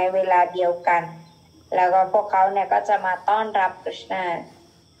ชวังในเวลาเดียวกันแล้วก็พวกเขาเนี่ยก็จะมาต้อนรับ Krishna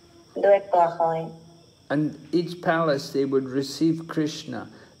ด้วยตัวเขา And each palace they would receive Krishna,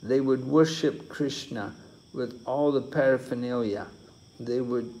 they would worship Krishna with all the paraphernalia. They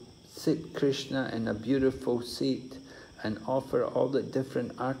would sit Krishna in a beautiful seat and offer all the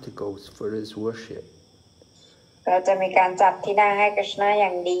different articles for his worship. ก็จะมีการจัดที่นั่งให้ Krishna อย่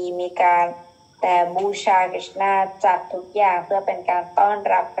างดีมีการแต่บูชา Krishna จัดทุกอย่างเพื่อเป็นการต้อน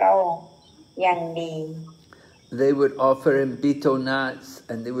รับพระองค์อย่างดี They would offer him betel-nuts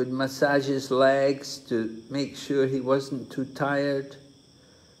and they would massage his legs to make sure he wasn't too tired.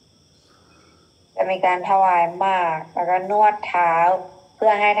 จะมีการถวายหมากแล้วก็นวดเท้าเพื่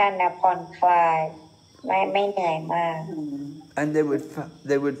อให้ท่านผ่อนคลายไม่เหนื่อยมาก And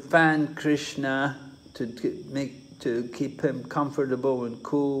they would fan Krishna to keep him comfortable and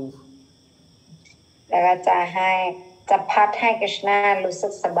cool. แล้วก็จะพัดให้ Krishna รู้สึ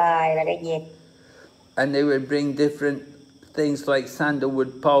กสบายแล้วก็เย็น And they would bring different things like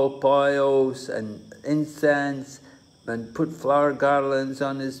sandalwood pulp oils and incense and put flower garlands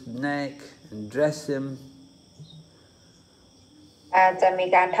on his neck and dress him. จะมี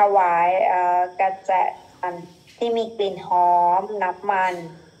การถวายกระแจที่มีกลิ่นหอม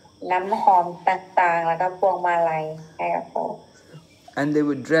น้ำหอมต่างๆแล้วก็พวงมาลัยให้กับพระองค์ And they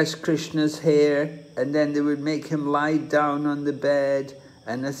would dress Krishna's hair and then they would make him lie down on the bed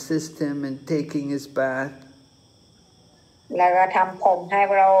and assist him in taking his bath. แล้วก็ทำผมให้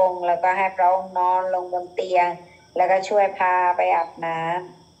พระองค์แล้วก็ให้พระองค์นอนลงบนเตียงแล้วก็ช่วยพาไปอาบน้ำ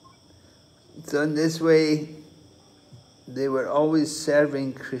So in this way they were always serving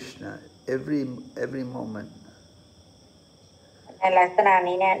Krishna every moment. ในลักษณะ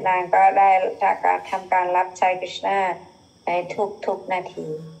นี้เนี่ยนางก็ได้ทำการรับใช้ Krishna ในทุกนาที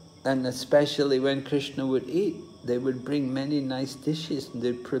And especially when Krishna would eat, they would bring many nice dishes and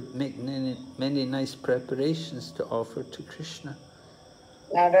they'd make many nice preparations to offer to Krishna.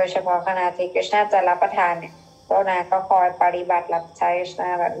 แล้วโดยเฉพาะขณะที่ Krishna จะรับประทานเนี่ยพวกนางก็คอยปฏิบัติรับใช้ Krishna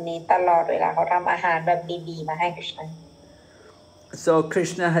แบบนี้ตลอดเวลาเขาทำอาหารแบบดีๆมาให้ Krishna. So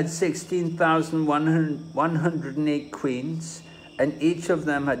Krishna had 16,108 queens and each of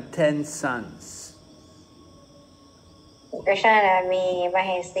them had 10 sons. Krishna มีมเ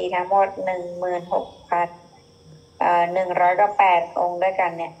หสีทั้งหมด 16,108 องค์ด้วยกั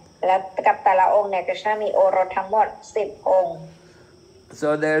นเนี่ยแล้วกับแต่ละองค์เนี่ย Krishna มีโอรสทั้งหมด10 องค์ So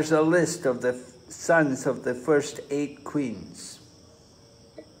there's a list of the sons of the first 8 queens.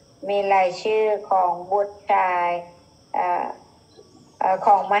 มีรายชื่อของบุตรชายข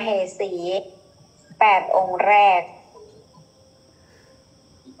องมเหสี8 องค์แรก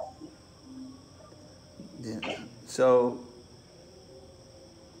Yeah. So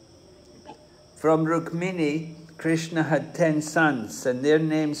from Rukmiṇī, Krishna had 10 sons, and their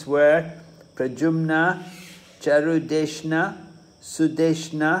names were Prajumna, Charudeshna,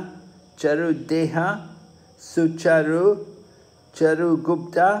 Sudeshna, Charudeha, Sucharu,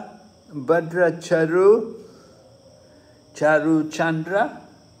 Charugupta, Bhadracharu, Charuchandra,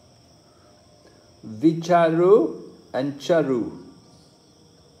 Vicharu, and Charu.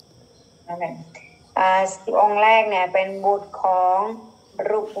 10 องค์แรกเนี่ยเป็นบุตรของ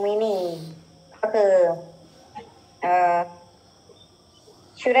รุกมิณีก็คือ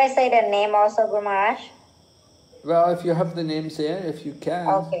should I say the name also, Guru Maharaj? Well, if you have the names there, if you can.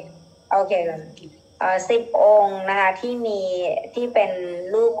 Okay. 10 องค์นะคะที่เป็น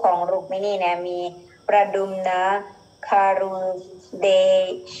ลูกของรุกมิณีเนี่ยมีประดุมนะคารุเด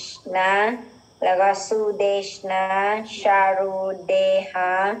ชนะแล้วก็สุเดชนะชารุเดห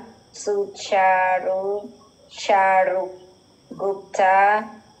ะสุชารุชารุกุปตา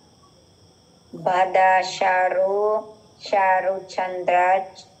บาดาชารุชารุชันดรา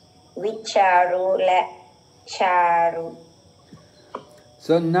วิชารุและชารุ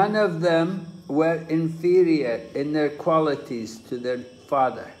So none of them were inferior in their qualities to their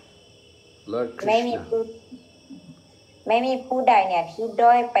father, Lord ไม่มี Krishna. ผู้ใดเนี่ยที่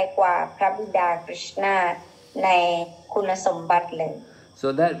ด้อยไปกว่าพระบิดาคริชนาในคุณสมบัติเลย So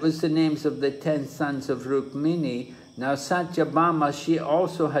that was the names of the 10 sons of Rukmiṇī. Now Satyabhama, she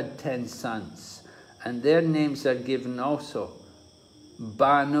also had 10 sons, and their names are given also.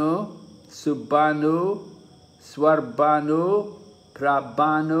 Bhanu, Subhanu, Swarbhanu,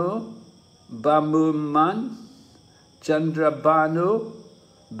 Prabhanu, Bhamuman, Chandrabhanu,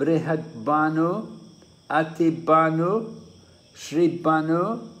 Brihadbhanu, Atibhanu, Shribhanu,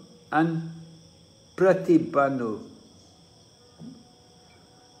 and Pratibhanu.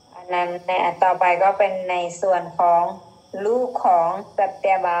 อันนั้นในต่อไปก็เป็นในส่วนของลูกของสัต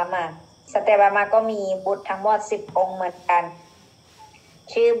ยบามาก็มีบุตรทั้งหมด10 องค์เหมือนกัน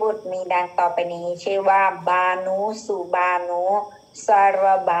ชื่อบุตรมีดังต่อไปนี้ชื่อว่าบานุสุบานุสาร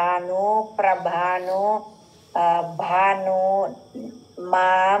บานุประบานุบานุม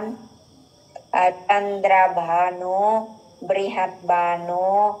ามจันดราบานุบริหัตบานุ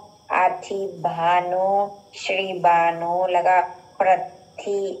อาทิบานุชรีบานุแล้วก็ป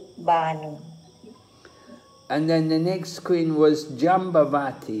ฏิบานุ And then the next queen was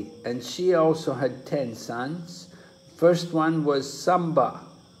Jambavati, and she also had 10 sons. First one was Samba.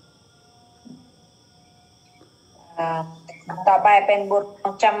 ต่อไปเป็นบุตรข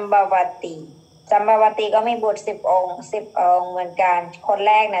องจัมบาวตีก็มีบุตร10 องค์เหมือนกันคนแ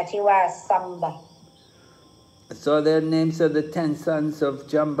รกนะชื่อว่าซัมบา So their names of the 10 sons of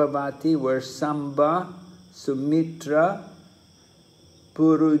Jambavati were Samba, Sumitra,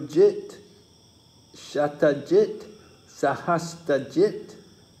 Purujit, Shatajit, Sahastajit,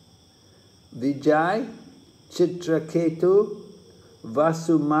 Vijay, Chitraketu,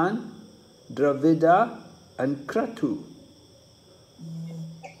 Vasuman, Dravida, and Kratu.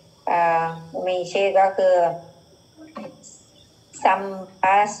 มีชื่อก็คือสัมป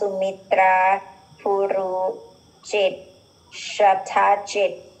าสุมิตราภูรุจิตชัทาจิ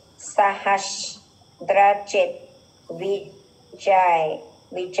ตสหัสดราจิตวิจัย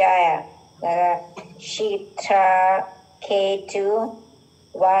แล้วก็ชิตราเคตุ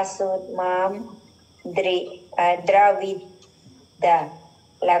วาสุมามดราวิดา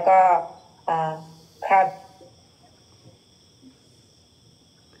แล้วก็ครา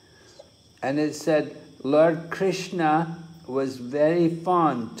And it said, Lord Krishna was very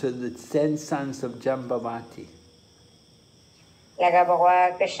fond to the 10 sons of Jambavati. แล้วก็บอกว่า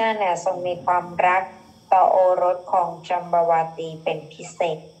คริชนาเนี่ยทรงมีความรักต่อโอรสของจัมบาวตีเป็นพิเศ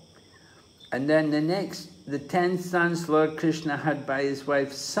ษ And then the next, the 10 sons Lord Krishna had by his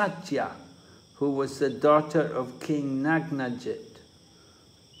wife Satya, who was the daughter of King Nagnajit.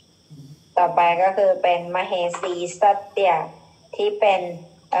 ต่อไปก็คือเป็นมเหสีสัตยาที่เป็น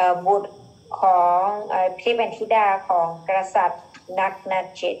บุตรของที่เป็นธิดาของกษัตริย์นักน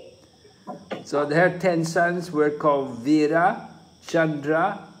จิต So their 10 sons were called Vira, Chandra,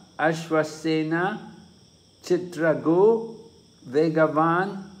 Ashwasena, Chitragu, Vegavan,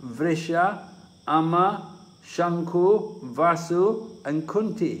 Vrisha, Ama, Shanku, Vasu, and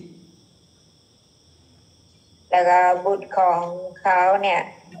Kunti. แล้วก็บุตรของเขาเนี่ย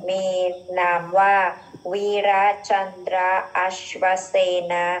มีนามว่าวีระจันทราอัชวเส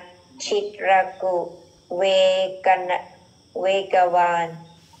นาชิตรกุเวกวาน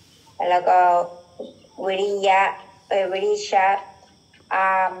แล้วก็วิริชะอ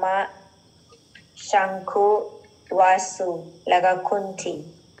ามะชังคุวาสุแล้วก็คุนติ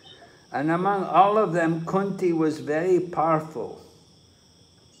And among all of them, Kunti was very powerful.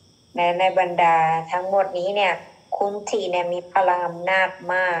 ในบรรดาทั้งหมดนี้เนี่ยคุนติเนี่ยมีพลังอำนาจ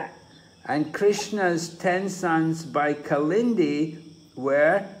มาก And Krishna's 10 sons by Kalindi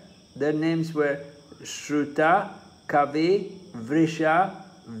were, their names were Shruta, Kavi, Vrisha,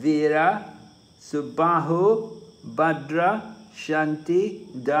 Vira, Subahu, Bhadra, Shanti,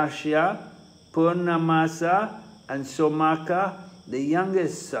 Dashya, Purnamasa, and Somaka, the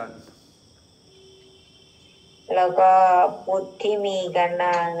youngest son. แล้วก็บุตรที่มีกันน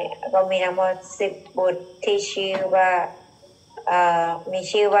างเนี่ยก็มีทั้งหมด10 บุตรที่ชื่อว่ามี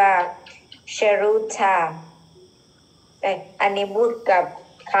ชื่อว่าชรุธาอันนี้บุตรกับ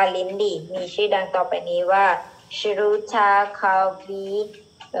คาลินดีมีชื่อดังต่อไปนี้ว่าชรุธาคาวี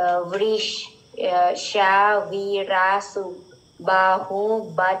วริชาวีราสุบาหู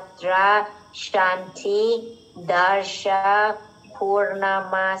บัตราชันติดาชาพูรณ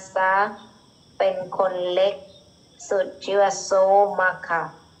มาสาเป็นคนเล็กสุดชื่อว่าโซมาคะ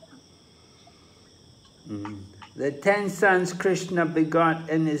The 10 sons Krishna begot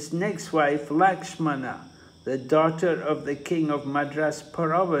in his next wife Lakshmana, the daughter of the king of Madras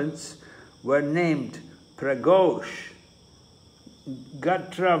province, were named Pragosh,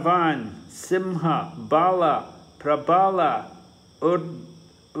 Gatravan, Simha, Bala, Prabala,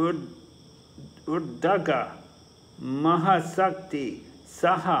 Urdaga, Mahasakti,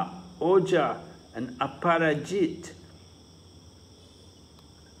 Saha, Oja, and Aparajit.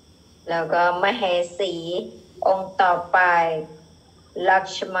 แล้วก็มเหสีองค์ต่อไปลัก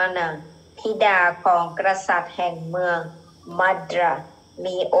ษมณะธิดาของกษัตริย์แห่งเมืองมัดรา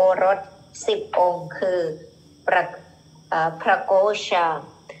มีโอรส10 องค์คือพระโกชา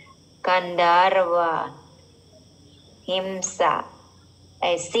กันดารวาหิมสา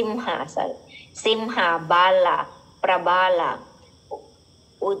สิมหาบาลาประบาลา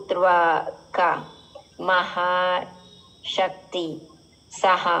อุตวากามหาชักติส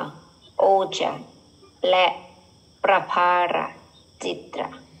หโอจาและประภาราจิตรา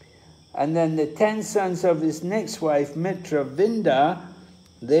And then the 10 sons of his next wife, Mitra Vinda,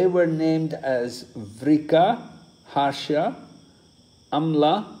 they were named as Vrika, Harsha,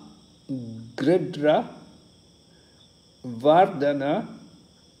 Amla, Gridra, Vardhana,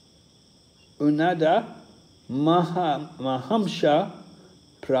 Unada, Mahamsha,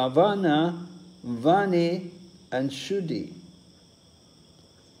 Pravana, Vani, and Shuddhi.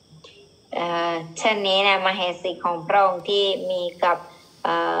 เช่นนี้นะมเหสีของพระองค์ที่มีกับ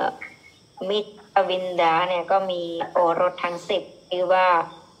มิตรวินดาเนี่ยก็มีโอรสทั้ง10ชื่อว่า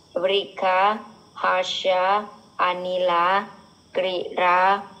บริกาฮาชาอานิลากริรา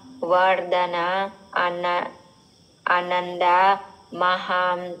วาร์ดานาอานันดามหั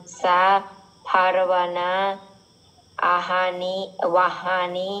มสาภารวานาอาหานิวาหา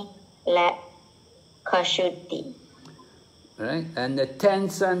นิและคชุติ Right? And the 10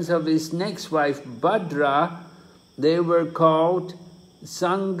 sons of his next wife, Bhadra, they were called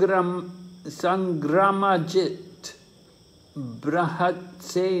Sangramajit,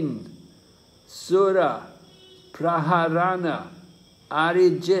 Brahatsen, Sura, Praharana,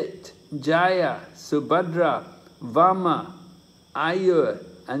 Arijit, Jaya, Subhadra, Vama, Ayur,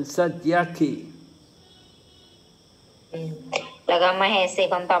 and Satyaki. แล้วก็มเหสี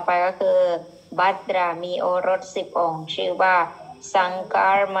คนต่อไปก็คือบัตรามีโอรส10 องค์ชื่อว่าสังก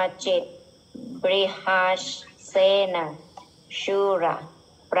ารมาจิตบริหาชเซนาชูรา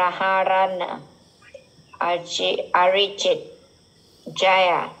ประหารานะอาริจิตจาย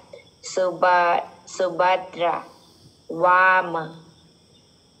าสุบัตราวาม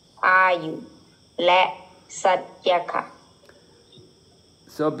อายุและสัตยคะ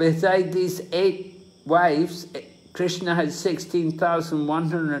So beside these 8 wives, Krishna had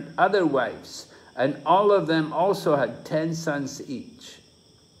 16,100 other wives, and all of them also had 10 sons each.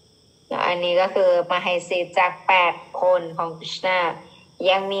 อันนี้ก็คือมเหสีจาก8 คนของคริชนา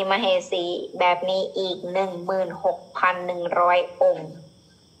ยังมีมเหสีแบบนี้อีก 16,100 องค์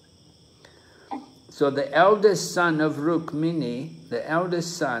So the eldest son of Rukmiṇī, the eldest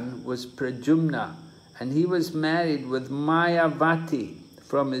son was Prajumna, and he was married with Mayavati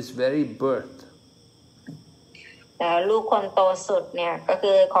from his very birth. ลูกคนโตสุดเนี่ยก็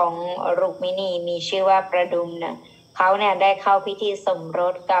คือของรุกมินีมีชื่อว่าประดุมนะเขาเนี่ยได้เข้าพิธีสมร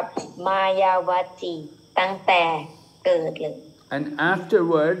สกับมายาวตีตั้งแต่เกิดเลย And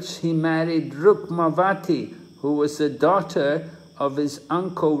afterwards he married Rukmavati, who was the daughter of his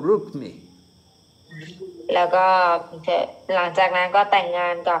uncle Rukmi. แล้วก็หลังจากนั้นก็แต่งงา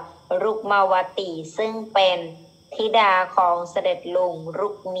นกับรุกมาวตีซึ่งเป็นธิดาของเสด็จลุงรุ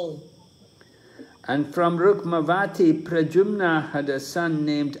กมี And from Rukmavati, Prajumna had a son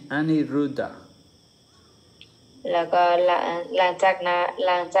named Aniruddha. แล้วก็หลังจาก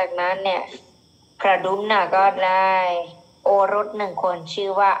นั้นเนี่ยพระดุมนาก็ได้โอรส1 คนชื่อ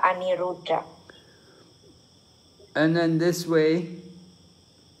ว่าอนิรุดะ And then this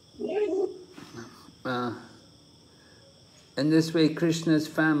way, Krishna's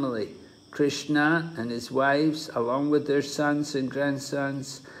family, Krishna and his wives, along with their sons and grandsons,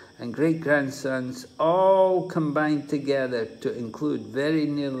 and great-grandsons, all combined together to include very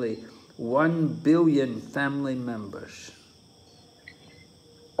nearly 1 billion family members.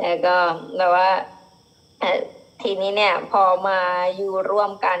 แต่ว่าทีนี้เนี่ยพอมาอยู่ร่ว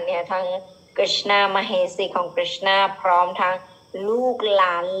มกันเนี่ยทั้งกฤษณามเหสีของกฤษณาพร้อมทั้งลูกหล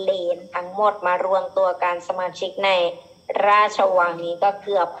านเหลนทั้งหมดมารวมตัวกันสมาชิกในราชวังนี้ก็เ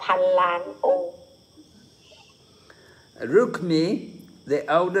กือบ1,000 ล้านองค์ Rukmi, the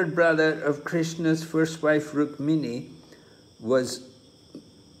elder brother of Krishna's first wife Rukmiṇī,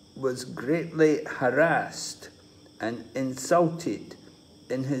 was greatly harassed and insulted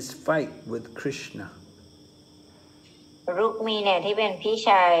in his fight with Krishna. รุกมีเนี่ยที่เป็นพี่ช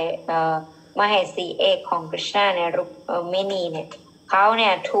ายมเหสีเอกของกฤษณาเนี่ยรุกมินีเนี่ยเขาเนี่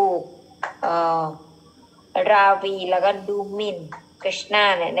ยถูก ราวีแล้วก็ดูหมิ่นคริชนา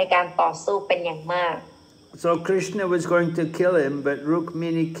เนี่ยในการต่อสู้เป็นอย่างมาก So Krishna was going to kill him, but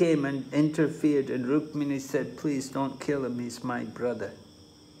Rukmiṇī came and interfered, and Rukmiṇī said, "Please don't kill him. He's my brother."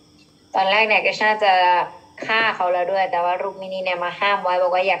 ตอนแรกเนี่ยคริชนาจะฆ่าเขาแล้วด้วยแต่ว่ารุกมินีเนี่ยมาห้ามไว้บอ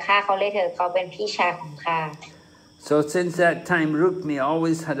กว่าอย่าฆ่าเขาเลยเถอะเขาเป็นพี่ชายของข้า So since that time, Rukmiṇī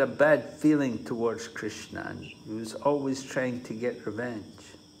always had a bad feeling towards Krishna, and he was always trying to get revenge.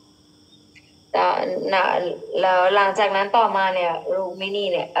 แล้วหลังจากนั้นต่อมาเนี่ยรุกมินี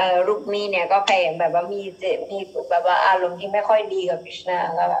เนี่ยก็พยายามแบบว่ามีแบบว่าอารมณ์ที่ไม่ค่อยดีกับคริชนา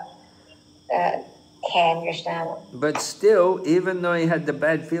ก็แบบแค้นคริชนา But still, even though he had the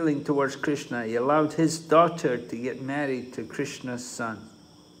bad feeling towards Krishna, he allowed his daughter to get married to Krishna's son.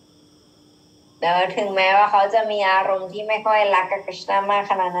 แล้วถึงแม้ว่าเขาจะมีอารมณ์ที่ไม่ค่อยรักกับคริชนามาก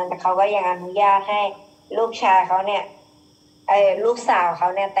ขนาดนั้นแต่เขาก็ยังอนุญาตให้ลูกชายเขาเนี่ยลูกสาวเขา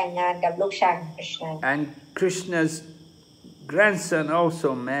เนี่ยแต่งงานกับลูกชายของคริชนา And Krishna's grandson also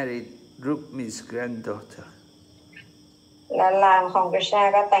married Rukmi's granddaughter. และหลานของคริชนา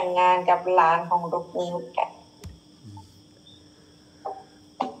ก็แต่งงานกับหลานของรุกมีเหมือนกัน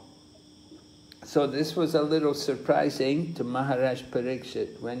So this was a little surprising to Maharaj Parikshit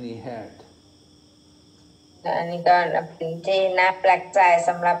when he heard. อันนี้ก็เป็นที่น่าแปลกใจส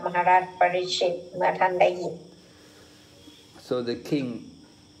ำหรับมหาราชปริชิตเมื่อท่านได้ยิน So the king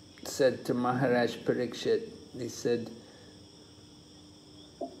said to Maharaj Parikshit, he said,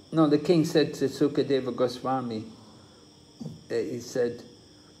 no, the king said to Sukadeva Goswami, he said,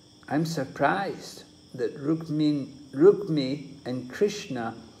 I'm surprised that Rukmi and Krishna,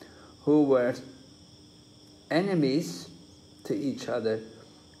 who were enemies to each other,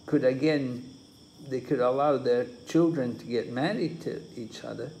 they could allow their children to get married to each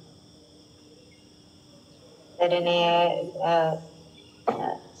other. แต่ใน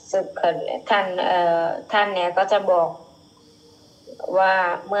ท่านเนี่ยก็จะบอกว่า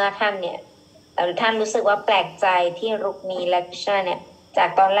เมื่อท่านเนี่ยท่านรู้สึกว่าแปลกใจที่รุกมีและคริชนาเนี่ยจาก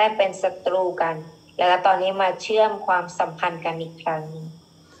ตอนแรกเป็นศัตรูกันแล้วก็ตอนนี้มาเชื่อมความสัมพันธ์กันอีกครั้ง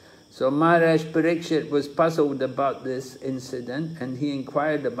So Maharaj Parikshit was puzzled about this incident and he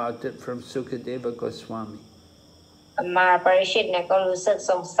inquired about it from Sukadeva Goswami. มหาปริชิตเนี่ยก็รู้สึก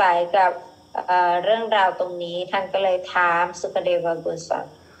สงสัยกับเรื่องราวตรงนี้ท่านก็เลยถามสุคเดวโกสวา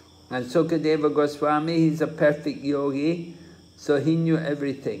มี And Sukadeva Goswami, he's a perfect yogi, so he knew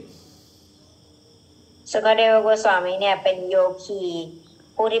everything. สุคเดวโกสวามีเนี่ยเป็นโยคี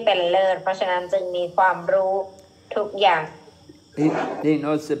ผู้ที่เป็นเลิศเพราะฉะนั้นจึงมีความรู้ทุกอย่าง He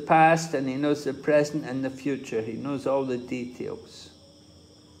knows the past and he knows the present and the future. He knows all the details.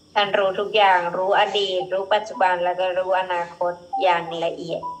 ท่านรู้ทุกอย่างรู้อดีตรู้ปัจจุบันแล้วก็รู้อนาคตอย่างละเ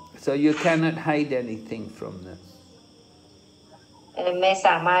อียด So you cannot hide anything from them. ไม่ส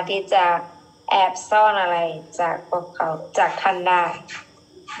ามารถที่จะแอบซ่อนอะไรจากพวกเขาจากท่านได้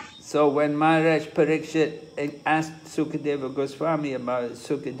So when Maharaj Parikshit asked Sukadeva Goswami about it,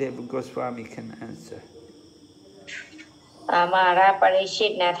 Sukadeva Goswami can answer. มหาราชปริชิ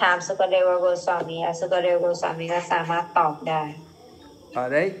ตเนี่ยถามสุคเดวโกสวามีสุคเดวโกสวามีก็สามารถตอบได้ All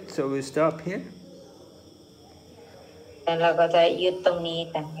right, so we stop here. แล้วเราก็จะหยุดตรงนี้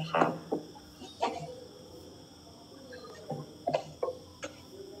กันนะครับ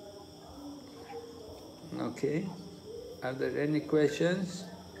Okay. Are there any questions?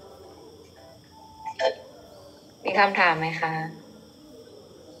 มีคำถามไหมคะ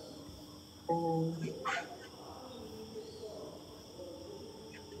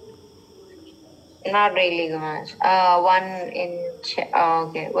Not really much. One in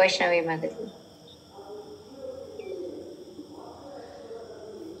okay, Vaishnavi Mataji.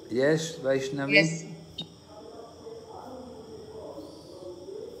 Yes, Vaishnavi? Yes.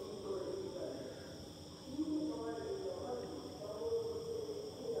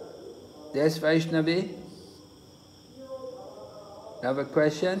 Yes, Vaishnavi? Have a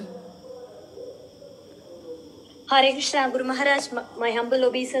question? Hare Krishna, Guru Maharaj, my humble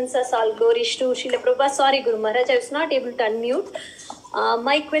obeisances, all glories to Srila Prabhupada. Sorry, Guru Maharaj, I was not able to unmute.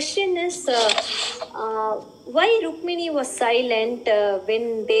 My question is, why Rukmiṇī was silent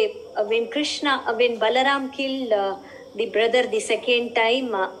when Balaram killed the brother the second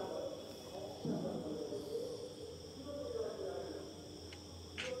time?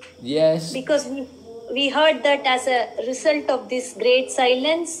 Yes. Because we heard that as a result of this great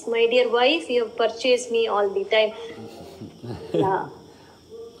silence, my dear wife, you have purchased me all the time. Yeah.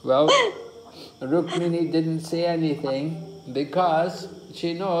 Well, Rukmiṇī didn't say anything because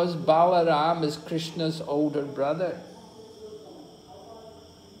she knows Balaram is Krishna's older brother.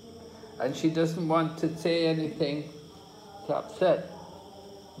 And she doesn't want to say anything to upset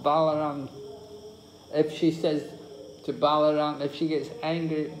Balaram, if she says to Balaram, if she gets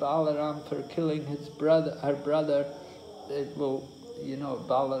angry at Balaram for killing her brother, it will,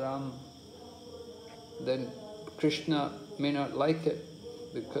 Balaram, then Krishna may not like it,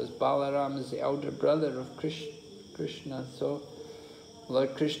 because Balaram is the elder brother of Krishna, so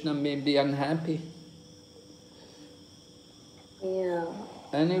Lord Krishna may be unhappy. Yeah.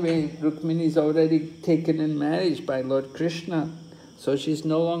 Anyway, Rukmiṇī is already taken in marriage by Lord Krishna, so she's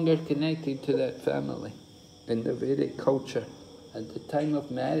no longer connected to that family. In the Vedic culture, at the time of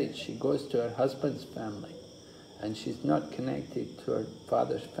marriage, she goes to her husband's family, and she's not connected to her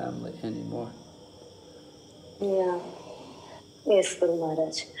father's family anymore. Yeah. Yes, Guru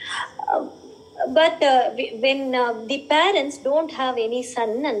Maharaj. But when the parents don't have any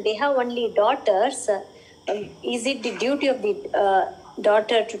son and they have only daughters, is it the duty of the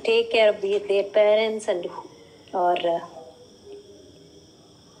daughter to take care of their parents or?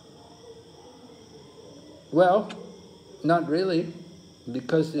 Well, not really,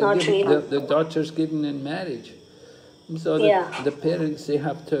 because the daughter's given in marriage. So the parents, they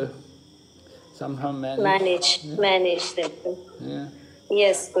have to somehow manage that. Yeah.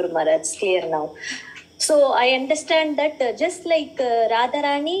 Yes, Guru Maharaj, it's clear now. So I understand that just like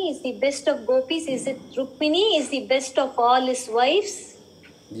Radharani is the best of gopis, is it Rukmiṇī is the best of all his wives?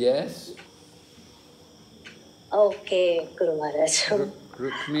 Yes. Okay, Guru Maharaj.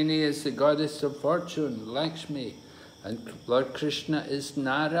 Rukmiṇī is the goddess of fortune, Lakshmi, and Lord Krishna is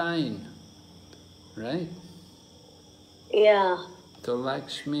Narayan, right? Yeah. So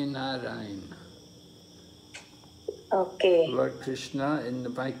Lakshmi Narayan. Okay. Lord Krishna in the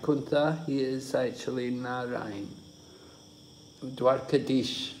Vaikuntha, he is actually Narayan.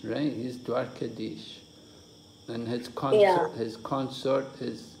 Dwarkadish, right? He's Dwarkadish. And his consort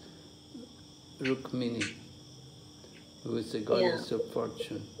is Rukmiṇī, who is the goddess of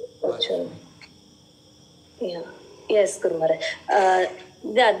fortune. Yeah. Yes, Guru Maharaj.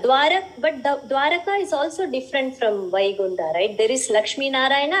 But the Dwaraka is also different from Vaikuntha, right? There is Lakshmi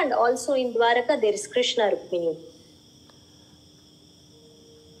Narayana, and also in Dwaraka there is Krishna Rukmiṇī.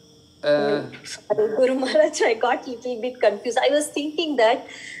 Sorry, Guru Maharaj, I got a little bit confused. I was thinking that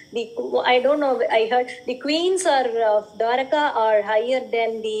I don't know, I heard the queens of Dwaraka are higher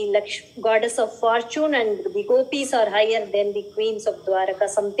than the goddess of fortune, and the gopis are higher than the queens of Dwaraka,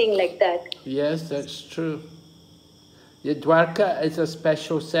 something like that. Yes, that's true. Yeah, Dwarka is a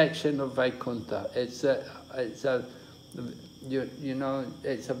special section of Vaikuntha. It's a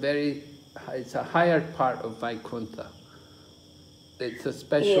higher part of Vaikuntha. It's a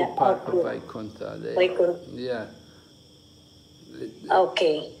special part of Vaikuntha. Yeah.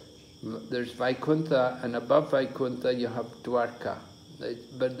 Okay. There's Vaikuntha, and above Vaikuntha you have Dwarka.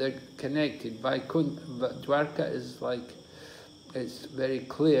 But they're connected. Dwarka is like, it's very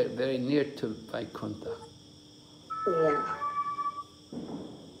clear, very near to Vaikuntha. Yeah.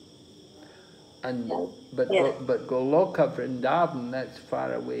 But Goloka Vrindavan, that's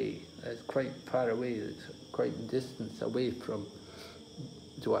far away. That's quite far away. It's quite distance away from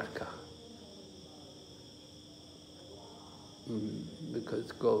Dwarka.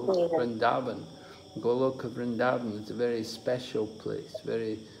 Because Goloka Vrindavan is a very special place,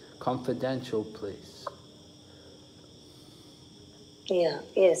 very confidential place. Yeah,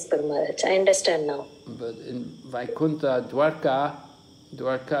 yes, Guru Maharaj, I understand now. But in Vaikuntha,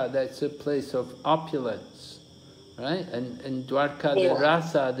 Dwarka, that's a place of opulence, right? And in Dwarka, the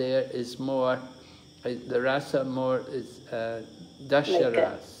rasa there is more, the rasa more is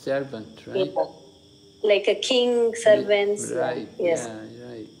Dashara, servant, right? Yeah. Like a king, servants. Right, yes. Yeah,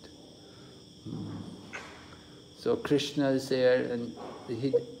 right. So Krishna is there, and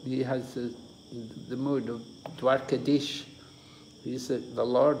he has the mood of Dwarkadish. He's the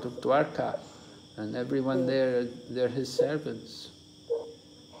Lord of Dwarka, and everyone there, they're his servants.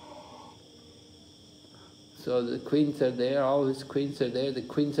 So the queens are there, all his queens are there. The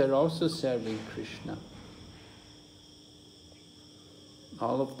queens are also serving Krishna.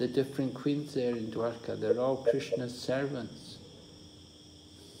 All of the different queens there in Dwarka, they're all Krishna's servants.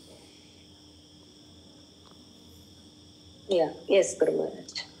 Yeah, yes, Guru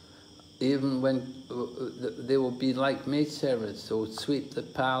Maharaj. Even when they will be like maidservants, they'll sweep the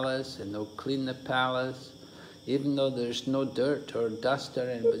palace and they'll clean the palace, even though there's no dirt or dust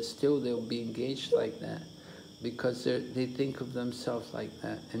around, but still they'll be engaged like that, because they think of themselves like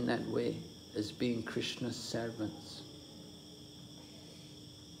that, in that way, as being Krishna's servants.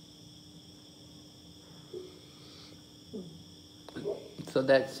 So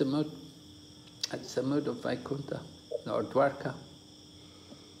that's the mood. That's the mood of Vaikuntha, or Dwarka.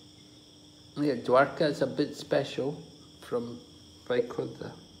 Yeah, Dwarka is a bit special from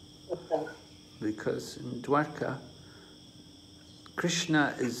Vaikuntha. Because in Dwarka,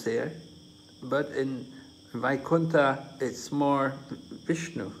 Krishna is there, but in Vaikuntha it's more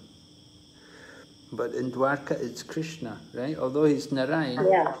Vishnu. But in Dwarka it's Krishna, right? Although he's Narayan,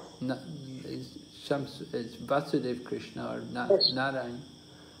 Yeah. It's Vasudev Krishna or Narayan,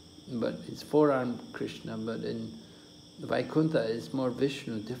 but it's four-armed Krishna. But in Vaikuntha it's more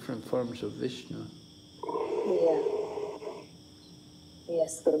Vishnu, different forms of Vishnu. Yeah.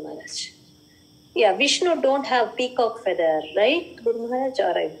 Yes, Guru Maharaj. Yeah, Vishnu don't have peacock feather, right, Guru Maharaj?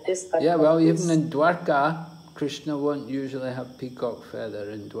 Or I just got well, confused. even in Dwarka, Krishna won't usually have peacock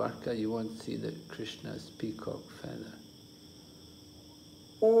feather. In Dwarka, you won't see that Krishna's peacock feather.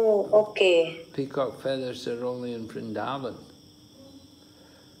 Oh, okay. Peacock feathers are only in Vrindavan.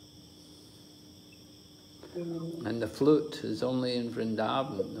 And the flute is only in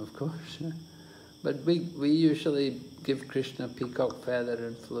Vrindavan, of course. But we usually give Krishna peacock feather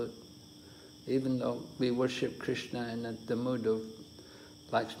and flute. Even though we worship Krishna in the mood of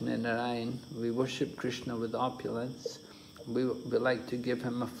Lakshmi Narayan, we worship Krishna with opulence. We like to give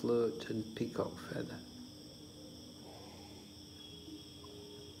him a flute and peacock feather.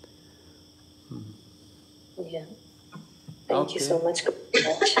 Yeah. Thank you so much, Guru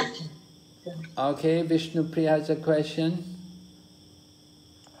Maharaj. Okay, Vishnu Priya has a question.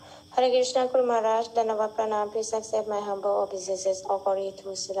 Hare Krishna, Guru Maharaj, Dhanavad Pranam, please accept my humble obeisances or glory to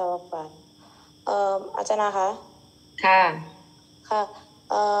Silawapan. อาจารย์คะค่ะ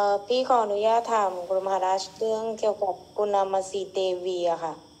พี่ขออนุญาตถามกุลมหาราชเรื่องเกี่ยวกับปุณณมาสีเดวีอะ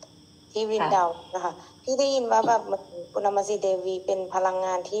ค่ะที่วินดาวันนะคะพี่ได้ยินว่าแบบปุณณมาสีเดวีเป็นพลังง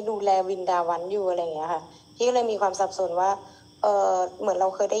านที่ดูแลวินดาวันอยู่อะไรอย่างเงี้ยค่ะพี่ก็เลยมีความสับสนว่าเหมือนเรา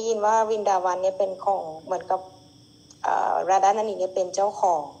เคยได้ยินว่าวินดาวันเนี่ยเป็นของเหมือนกับราดานันนีเนี่ยเป็นเจ้าข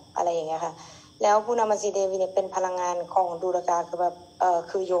องอะไรอย่างเงี้ยค่ะแล้วปุณณมาสีเดวีเนี่ยเป็นพลังงานของดูรกาคือแบบ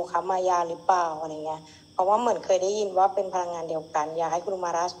คือโยคะมายาหรือเปล่าอะไรเงี้ยเพราะว่าเหมือนเคยได้ยินว่าเป็นพลังงานเดียวกันอยากให้คุณม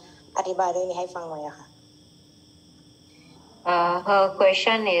าราชอธิบายเรื่องนี้ให้ฟังหน่อยค่ะ Her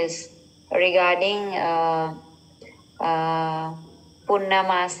question is regarding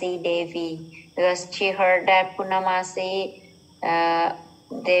Purnamasi Devi, because she heard that Purnamasi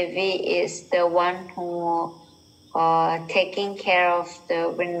Devi is the one who taking care of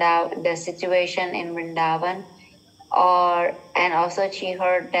the situation in Vrindavan, and also she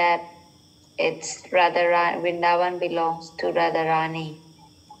heard that it's Vrindavan belongs to Radharani.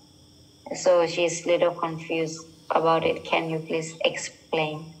 So she's a little confused about it. Can you please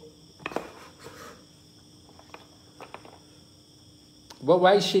explain? Well,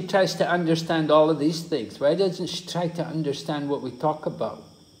 why she tries to understand all of these things? Why doesn't she try to understand what we talk about?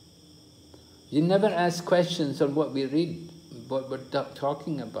 You never ask questions on what we read, what we're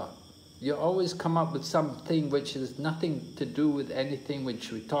talking about. You always come up with something which has nothing to do with anything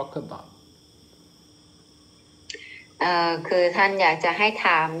which we talk about. คือท่านอยากจะให้ถ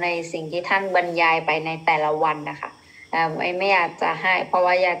ามในสิ่งที่ท่านบรรยายไปในแต่ละวันนะคะไม่อยากจะให้เพราะ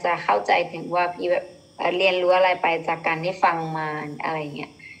ว่าอยากจะเข้าใจถึงว่าพี่เรียนรู้อะไรไปจากการที่ฟังมาอะไรเงี้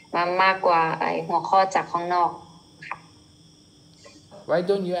ยมากกว่าหัวข้อจากข้างนอก Why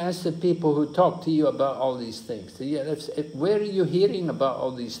don't you ask the people who talk to you about all these things? Where are you hearing about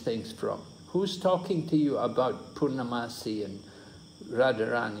all these things from? Who's talking to you about Purnamasi and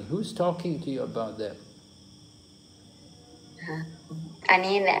Radharani? Who's talking to you about them? อัน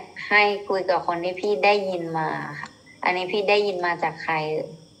นี้เนี่ยให้คุยกับคนที่พี่ได้ยินมาค่ะอันนี้พี่ได้ยินมาจากใคร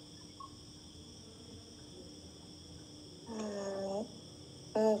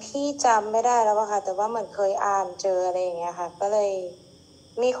พี่จำไม่ได้แล้วค่ะแต่ว่าเหมือนเคยอ่านเจออะไรอย่างเงี้ยค่ะก็เลย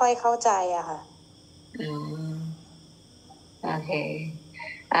ไม่ค่อยเข้าใจอะค่ะโอเค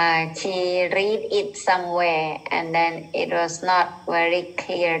she read it somewhere and then it was not very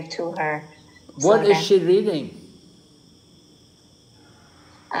clear to her. What is she reading?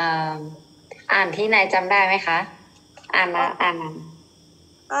 อ่านที่ไหนจำได้ไหมคะอ่าน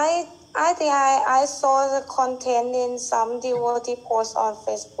I think I saw the content in some devotee post on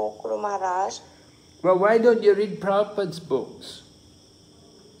Facebook, Guru Maharaj. Well, why don't you read Prabhupada's books?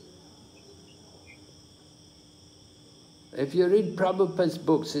 If you read Prabhupada's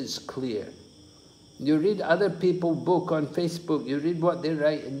books, it's clear. You read other people's book on Facebook, you read what they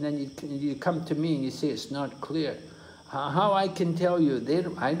write, and then you come to me and you say it's not clear. How I can tell you?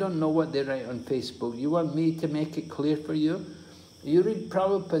 I don't know what they write on Facebook. You want me to make it clear for you? You read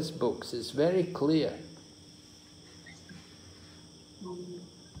Prabhupada's books, it's very clear.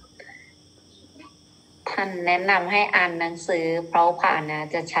 ท่านแนะนำให้อ่านหนังสือพระผ่านนะ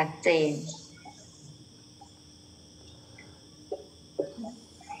จะชัดเจน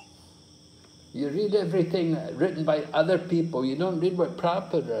I You read everything written by other people. You don't read what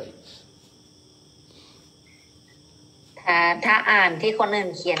Prabhupada writes. ถ้าอ่านที่คนอื่น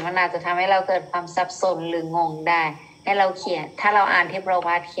เขียนมันอาจจะทำให้เราเกิดความสับสนหรืองงได้ให้เราเขียนถ้าเราอ่านที่พระ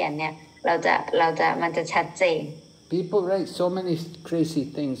พุทธเขียนเนี่ยมันจะชัดเจน People write so many crazy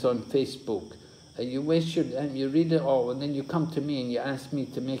things on Facebook. You waste your time, you read it all, and then you come to me and you ask me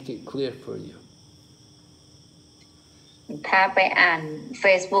to make it clear for you. ถ้าไปอ่าน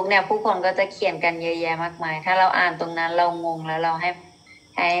Facebook เนี่ยผู้คนก็จะเขียนกันเยอะแยะมากมายถ้าเราอ่านตรงนั้นเรางงแล้วเราใ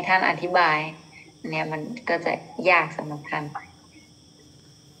ห้ท่านอธิบายเนี่ยมันก็จะยากสำหรับท่าน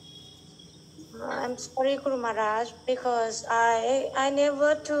I'm sorry, Guru Maharaj, because I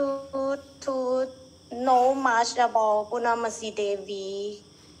never to know much about Purnamasi Devi.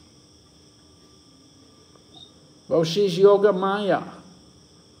 Well, she's Yoga Maya.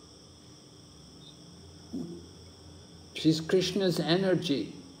 She's Krishna's energy.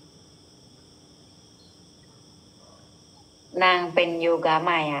 นางเป็นโยกาม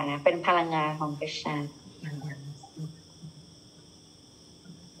ายานะเป็นพลังงานของกฤษณา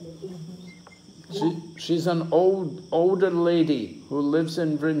She's an older lady who lives in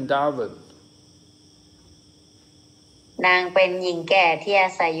Vrindavan. นางเป็นหญิงแก่ที่อา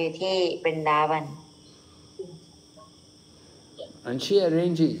ศัยอยู่ที่บรินดาวัน And she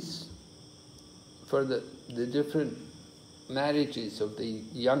arranges for the different marriages of the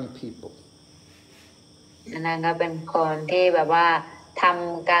young people. นางก็เป็นคนที่แบบว่าท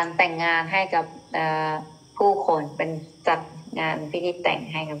ำการแต่งงานให้กับผู้คนเป็นจัดงานพิธีแต่ง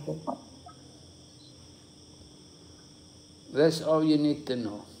ให้กับผู้คน That's all you need to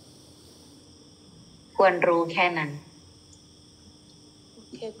know. ควรรู้แค่นั้น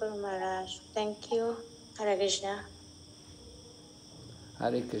Okay, Guru Maharaj. Thank you. Hare Krishna.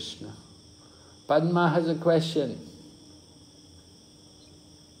 Hare Krishna. Padma has a question.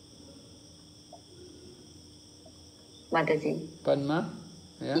 Mataji. Padma?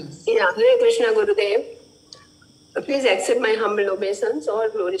 Yeah? Yeah, Hare Krishna, Gurudev. Please accept my humble obeisance. All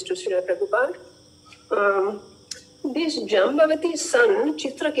glories to Srila Prabhupada. This Jambavati's son,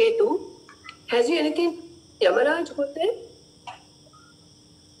 Chitraketu, has he anything Yamaraj, Gurudev?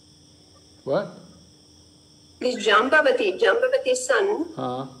 What? This Jambavati's son,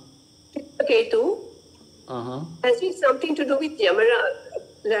 Chitraketu, has he something to do with Yamaraj?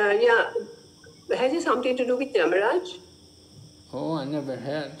 Has it something to do with Yamaraj? Oh, I never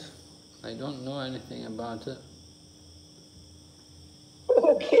heard. I don't know anything about it.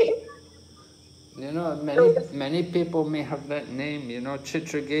 Okay. You know, many people may have that name, you know,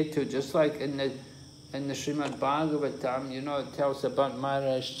 Chitraketu, just like in the Srimad Bhagavatam, you know, it tells about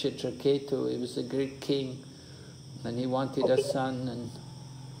Maharaj Chitraketu. He was a great king, and he wanted a son, and,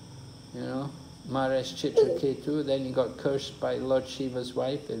 you know, Maharaj Chitraketu, then he got cursed by Lord Shiva's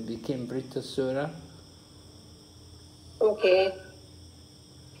wife and became Vritasura. Okay.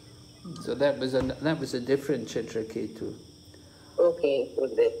 So that was a different Chitraketu. Okay,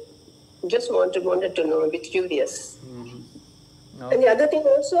 good. Just wanted to know, a bit curious. No. And the other thing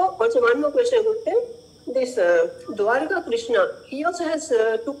also one more question, Gurudev. This Dwarka Krishna, he also has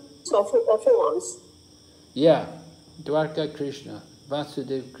two arms. Yeah, Dwarka Krishna,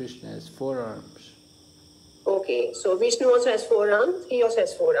 Vasudev Krishna has 4 arms. Okay, so Vishnu also has 4 arms, he also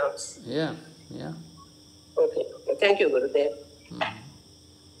has 4 arms. Yeah. Okay. Thank you, Gurudev.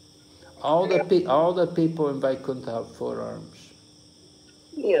 All the people in Vaikuntha have 4 arms.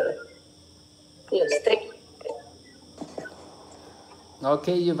 Yeah. Yes, thank you.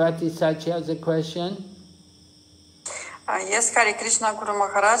 Okay, Yuvati Sachi has a question. Yes, Hare Krishna, Guru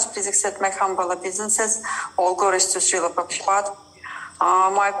Maharaj. Please accept my humble obeisances. All glories to Srila Prabhupada.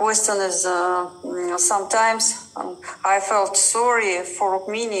 My question is, sometimes I felt sorry for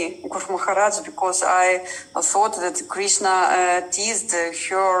Rukmiṇī, Guru Maharaj, because I thought that Krishna teased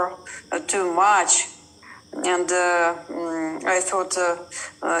her too much. And I thought,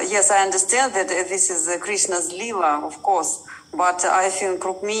 yes, I understand that this is Krishna's Leela, of course, but I think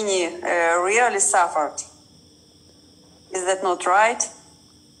Rukmiṇī really suffered. Is that not right?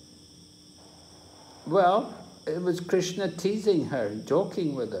 Well, it was Krishna teasing her,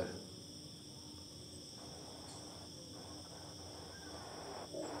 joking with her.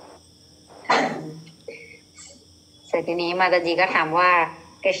 So ทีนี้มาตาจีก็ถามว่า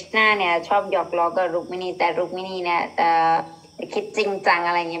กฤษณาเนี่ยชอบหยอกล้อกับรุกมิณีแต่รุกมิณีเนี่ยคิดจริงจังอ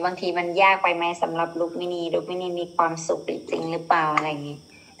ะไรเงี้ยบางทีมันยากไปไหมสำหรับรุกมิณีมีความสุขจริงหรือเปล่าอะไรเงี้ย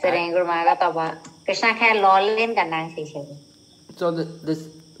แสดงกุมาก็ตอบว่ากฤษณาแค่ล้อเล่นกับนางเฉยๆ So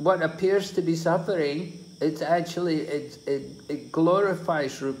what appears to be suffering, it's actually it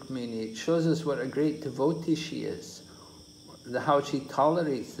glorifies Rukmiṇī. It shows us what a great devotee she is. how she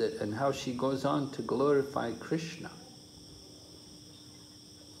tolerates it and how she goes on to glorify Krishna.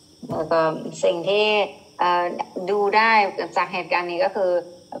 แล้วก็สิ่งที่ดูได้จากเหตุการณ์นี้ก็คือ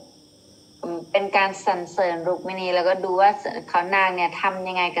เป็นการสรรเสริญรุกมิณีแล้วก็ดูว่าเขานางเนี่ยทำ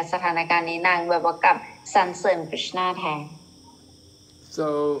ยังไงกับสถานการณ์นี้นางแบบว่ากับสรรเสริญกฤษณาแทน So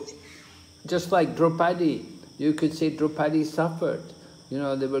just like Draupadi, you could say Draupadi suffered. You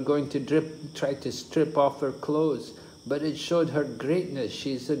know, they were going to try to strip off her clothes, but it showed her greatness.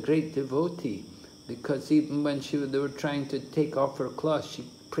 She's a great devotee, because even when they were trying to take off her clothes, she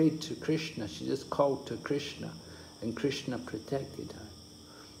prayed to Krishna. She just called to Krishna, and Krishna protected her.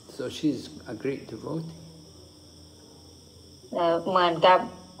 So she's a great devotee. เหมือน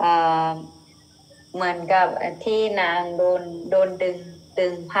กับที่นางโดนดึ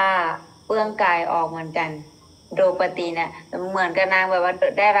งผ้าเปื้องกายออกเหมือนกันโดปตีเนี่ยเหมือนกับนางแบบว่า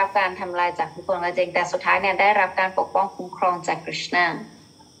ได้รับการทำลายจากทุกคนก็จริงแต่สุดท้ายเนี่ยได้รับการปกป้องคุ้มครองจากกฤษณา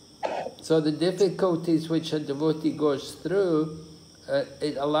So the difficulties which a devotee goes through,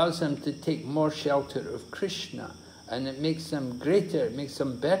 it allows them to take more shelter of Krishna, and it makes them greater, it makes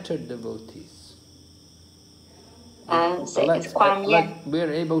them better devotees.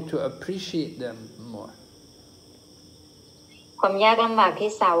 We're able to appreciate them more. ความยากลำบาก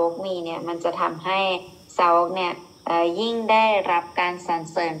ที่สาวกมีเนี่ยมันจะทำให้สาวกเนี่ยยิ่งได้รับการสรร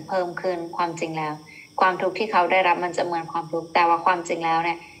เสริญเพิ่มขึ้นความจริงแล้วความทุกข์ที่เขาได้รับมันจะเหมือนความทุกข์แต่ว่าความจริงแล้วเ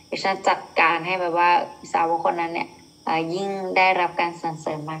นี่ยดิฉันจัดการให้แบบว่าสาวกคนนั้นเนี่ยยิ่งได้รับการสรรเส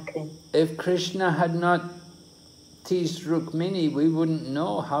ริญมากขึ้น If Krishna had not teased Rukmiṇī, we wouldn't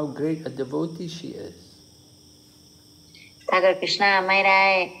know how great a devotee she is. ถ้าเกิดกฤษณาไม่ได้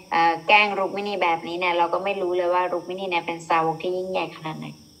แกล้งรุกมิณีแบบนี้เนี่ยเราก็ไม่รู้เลยว่ารุกมิณีเนี่ยเป็นสาวกที่ยิ่งใหญ่ขนาดไหน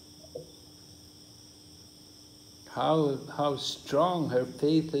How strong her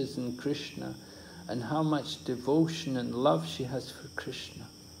faith is in Krishna, and how much devotion and love she has for Krishna.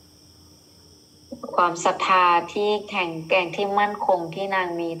 ความศรัทธาที่แข็งแกร่งที่มั่นคงที่นาง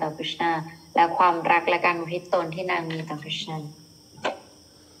มีต่อกฤษณาและความรักและการอุทิศตนที่นางมีต่อกฤษณา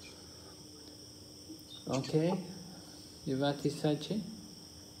Okay, Yuvati Sachi.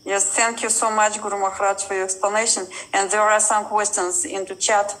 Yes, thank you so much, Guru Maharaj, for your explanation. And there are some questions in the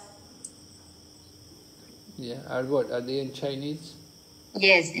chat. Yeah, are they in Chinese?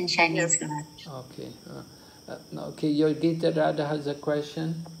 Yes, in Chinese. Yes. Okay. Okay, Yogita Radha has a question.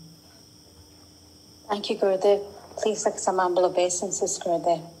 Thank you, Gurudev. Please accept some humble obeisances,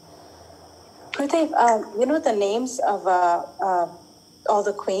 Gurudev. Gurudev, you know the names of all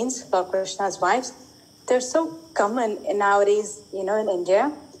the queens, Lord Krishna's wives, they're so common nowadays, you know, in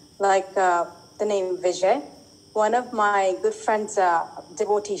India, like the name Vijay. One of my good friends,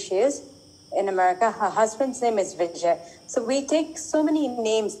 devotee she is, in America, her husband's name is Vijay. So we take so many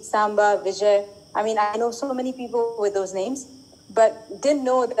names, Samba, Vijay. I mean, I know so many people with those names, but didn't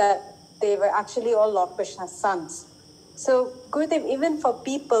know that they were actually all Lord Krishna's sons. So, Gurudev, even for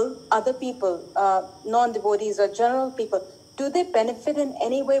people, other people, non-devotees or general people, do they benefit in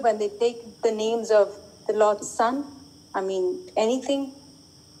any way when they take the names of the Lord's son? I mean, anything?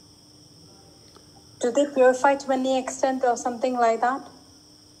 Do they purify to any extent or something like that?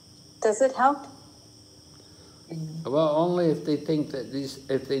 Does it help? Well, only if they think that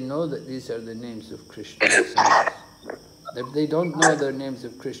if they know that these are the names of Krishna's sons. If they don't know their names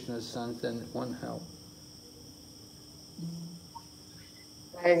of Krishna's sons, then it won't help.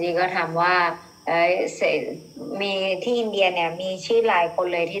 จีก็ถามว่ามีที่อินเดียเนี่ยมีชื่อหลายคน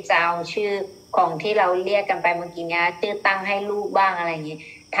เลยที่จะเอาชื่อของที่เราเรียกกันไปเมื่อกี้นี้ชื่อตั้งให้ลูกบ้างอะไรอย่างนี้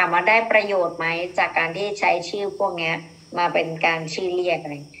ถามว่าได้ประโยชน์ไหมจากการที่ใช้ชื่อพวกนี้มาเป็นการชื่อเรียกอะ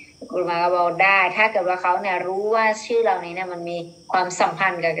ไรคุณมาก็บอกได้ถ้าเกิดว่าเขาเนี่ยรู้ว่าชื่อเหล่านี้เนี่ยมันมีความสัมพั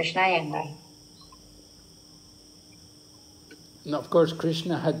นธ์กับกฤษณะอย่างไร And of course,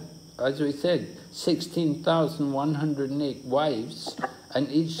 Krishna had, as we said, 16,108 wives,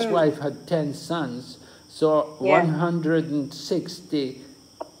 and each wife had 10 sons. So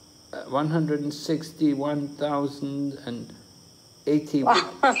 161,080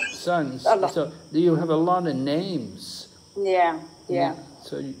 sons. So you have a lot of names. Yeah.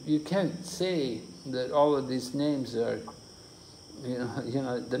 So you can't say that all of these names are,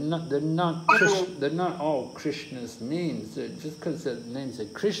 they're not all Krishna's names. Just because the names are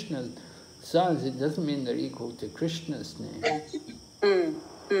Krishna's sons, it doesn't mean they're equal to Krishna's name.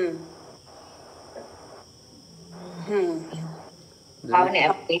 เขาเนี่ย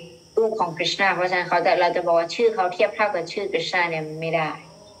เป็นลูกของกฤษณะเพราะฉะนั้นเราจะบอกว่าชื่อเขาเทียบเท่ากับชื่อกฤษณะเนี่ยไม่ได้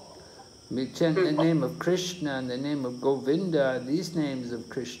We chant the name of Krishna and the name of Govinda, these names of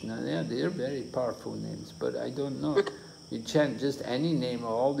Krishna, they're very powerful names, but I don't know You chant just any name, or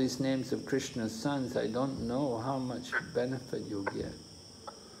all these names of Krishna's sons, I don't know how much benefit you'll get.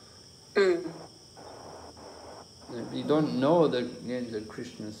 If you don't know the names of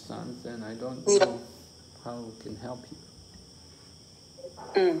Krishna's sons, then I don't know how it can help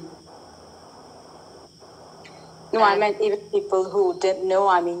you. No, I meant even people who didn't know,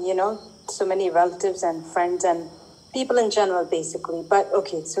 I mean, you know, so many relatives and friends and people in general, basically. But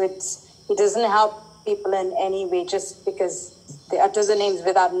okay, so it doesn't help people in any way just because they utter the names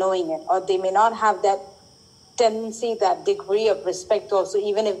without knowing it, or they may not have that tendency, that degree of respect also,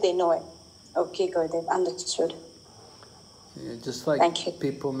 even if they know it. Okay, good, they've understood. Yeah, just like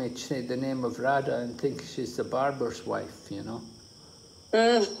people may say the name of Radha and think she's the barber's wife, you know.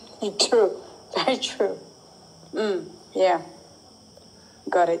 True, very true. Yeah,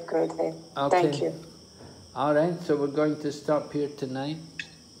 got it, great. Okay. Thank you. All right, so we're going to stop here tonight.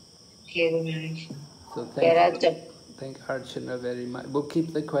 So thank Archana very much. We'll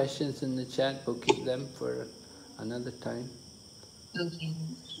keep the questions in the chat. We'll keep them for another time. Okay.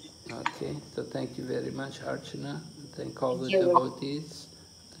 Okay, so thank you very much, Archana. Thank all the devotees.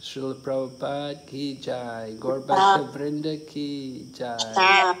 Srila Prabhupada ki jai. Gaur Bhakta Vrinda ki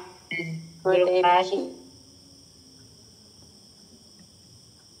jai.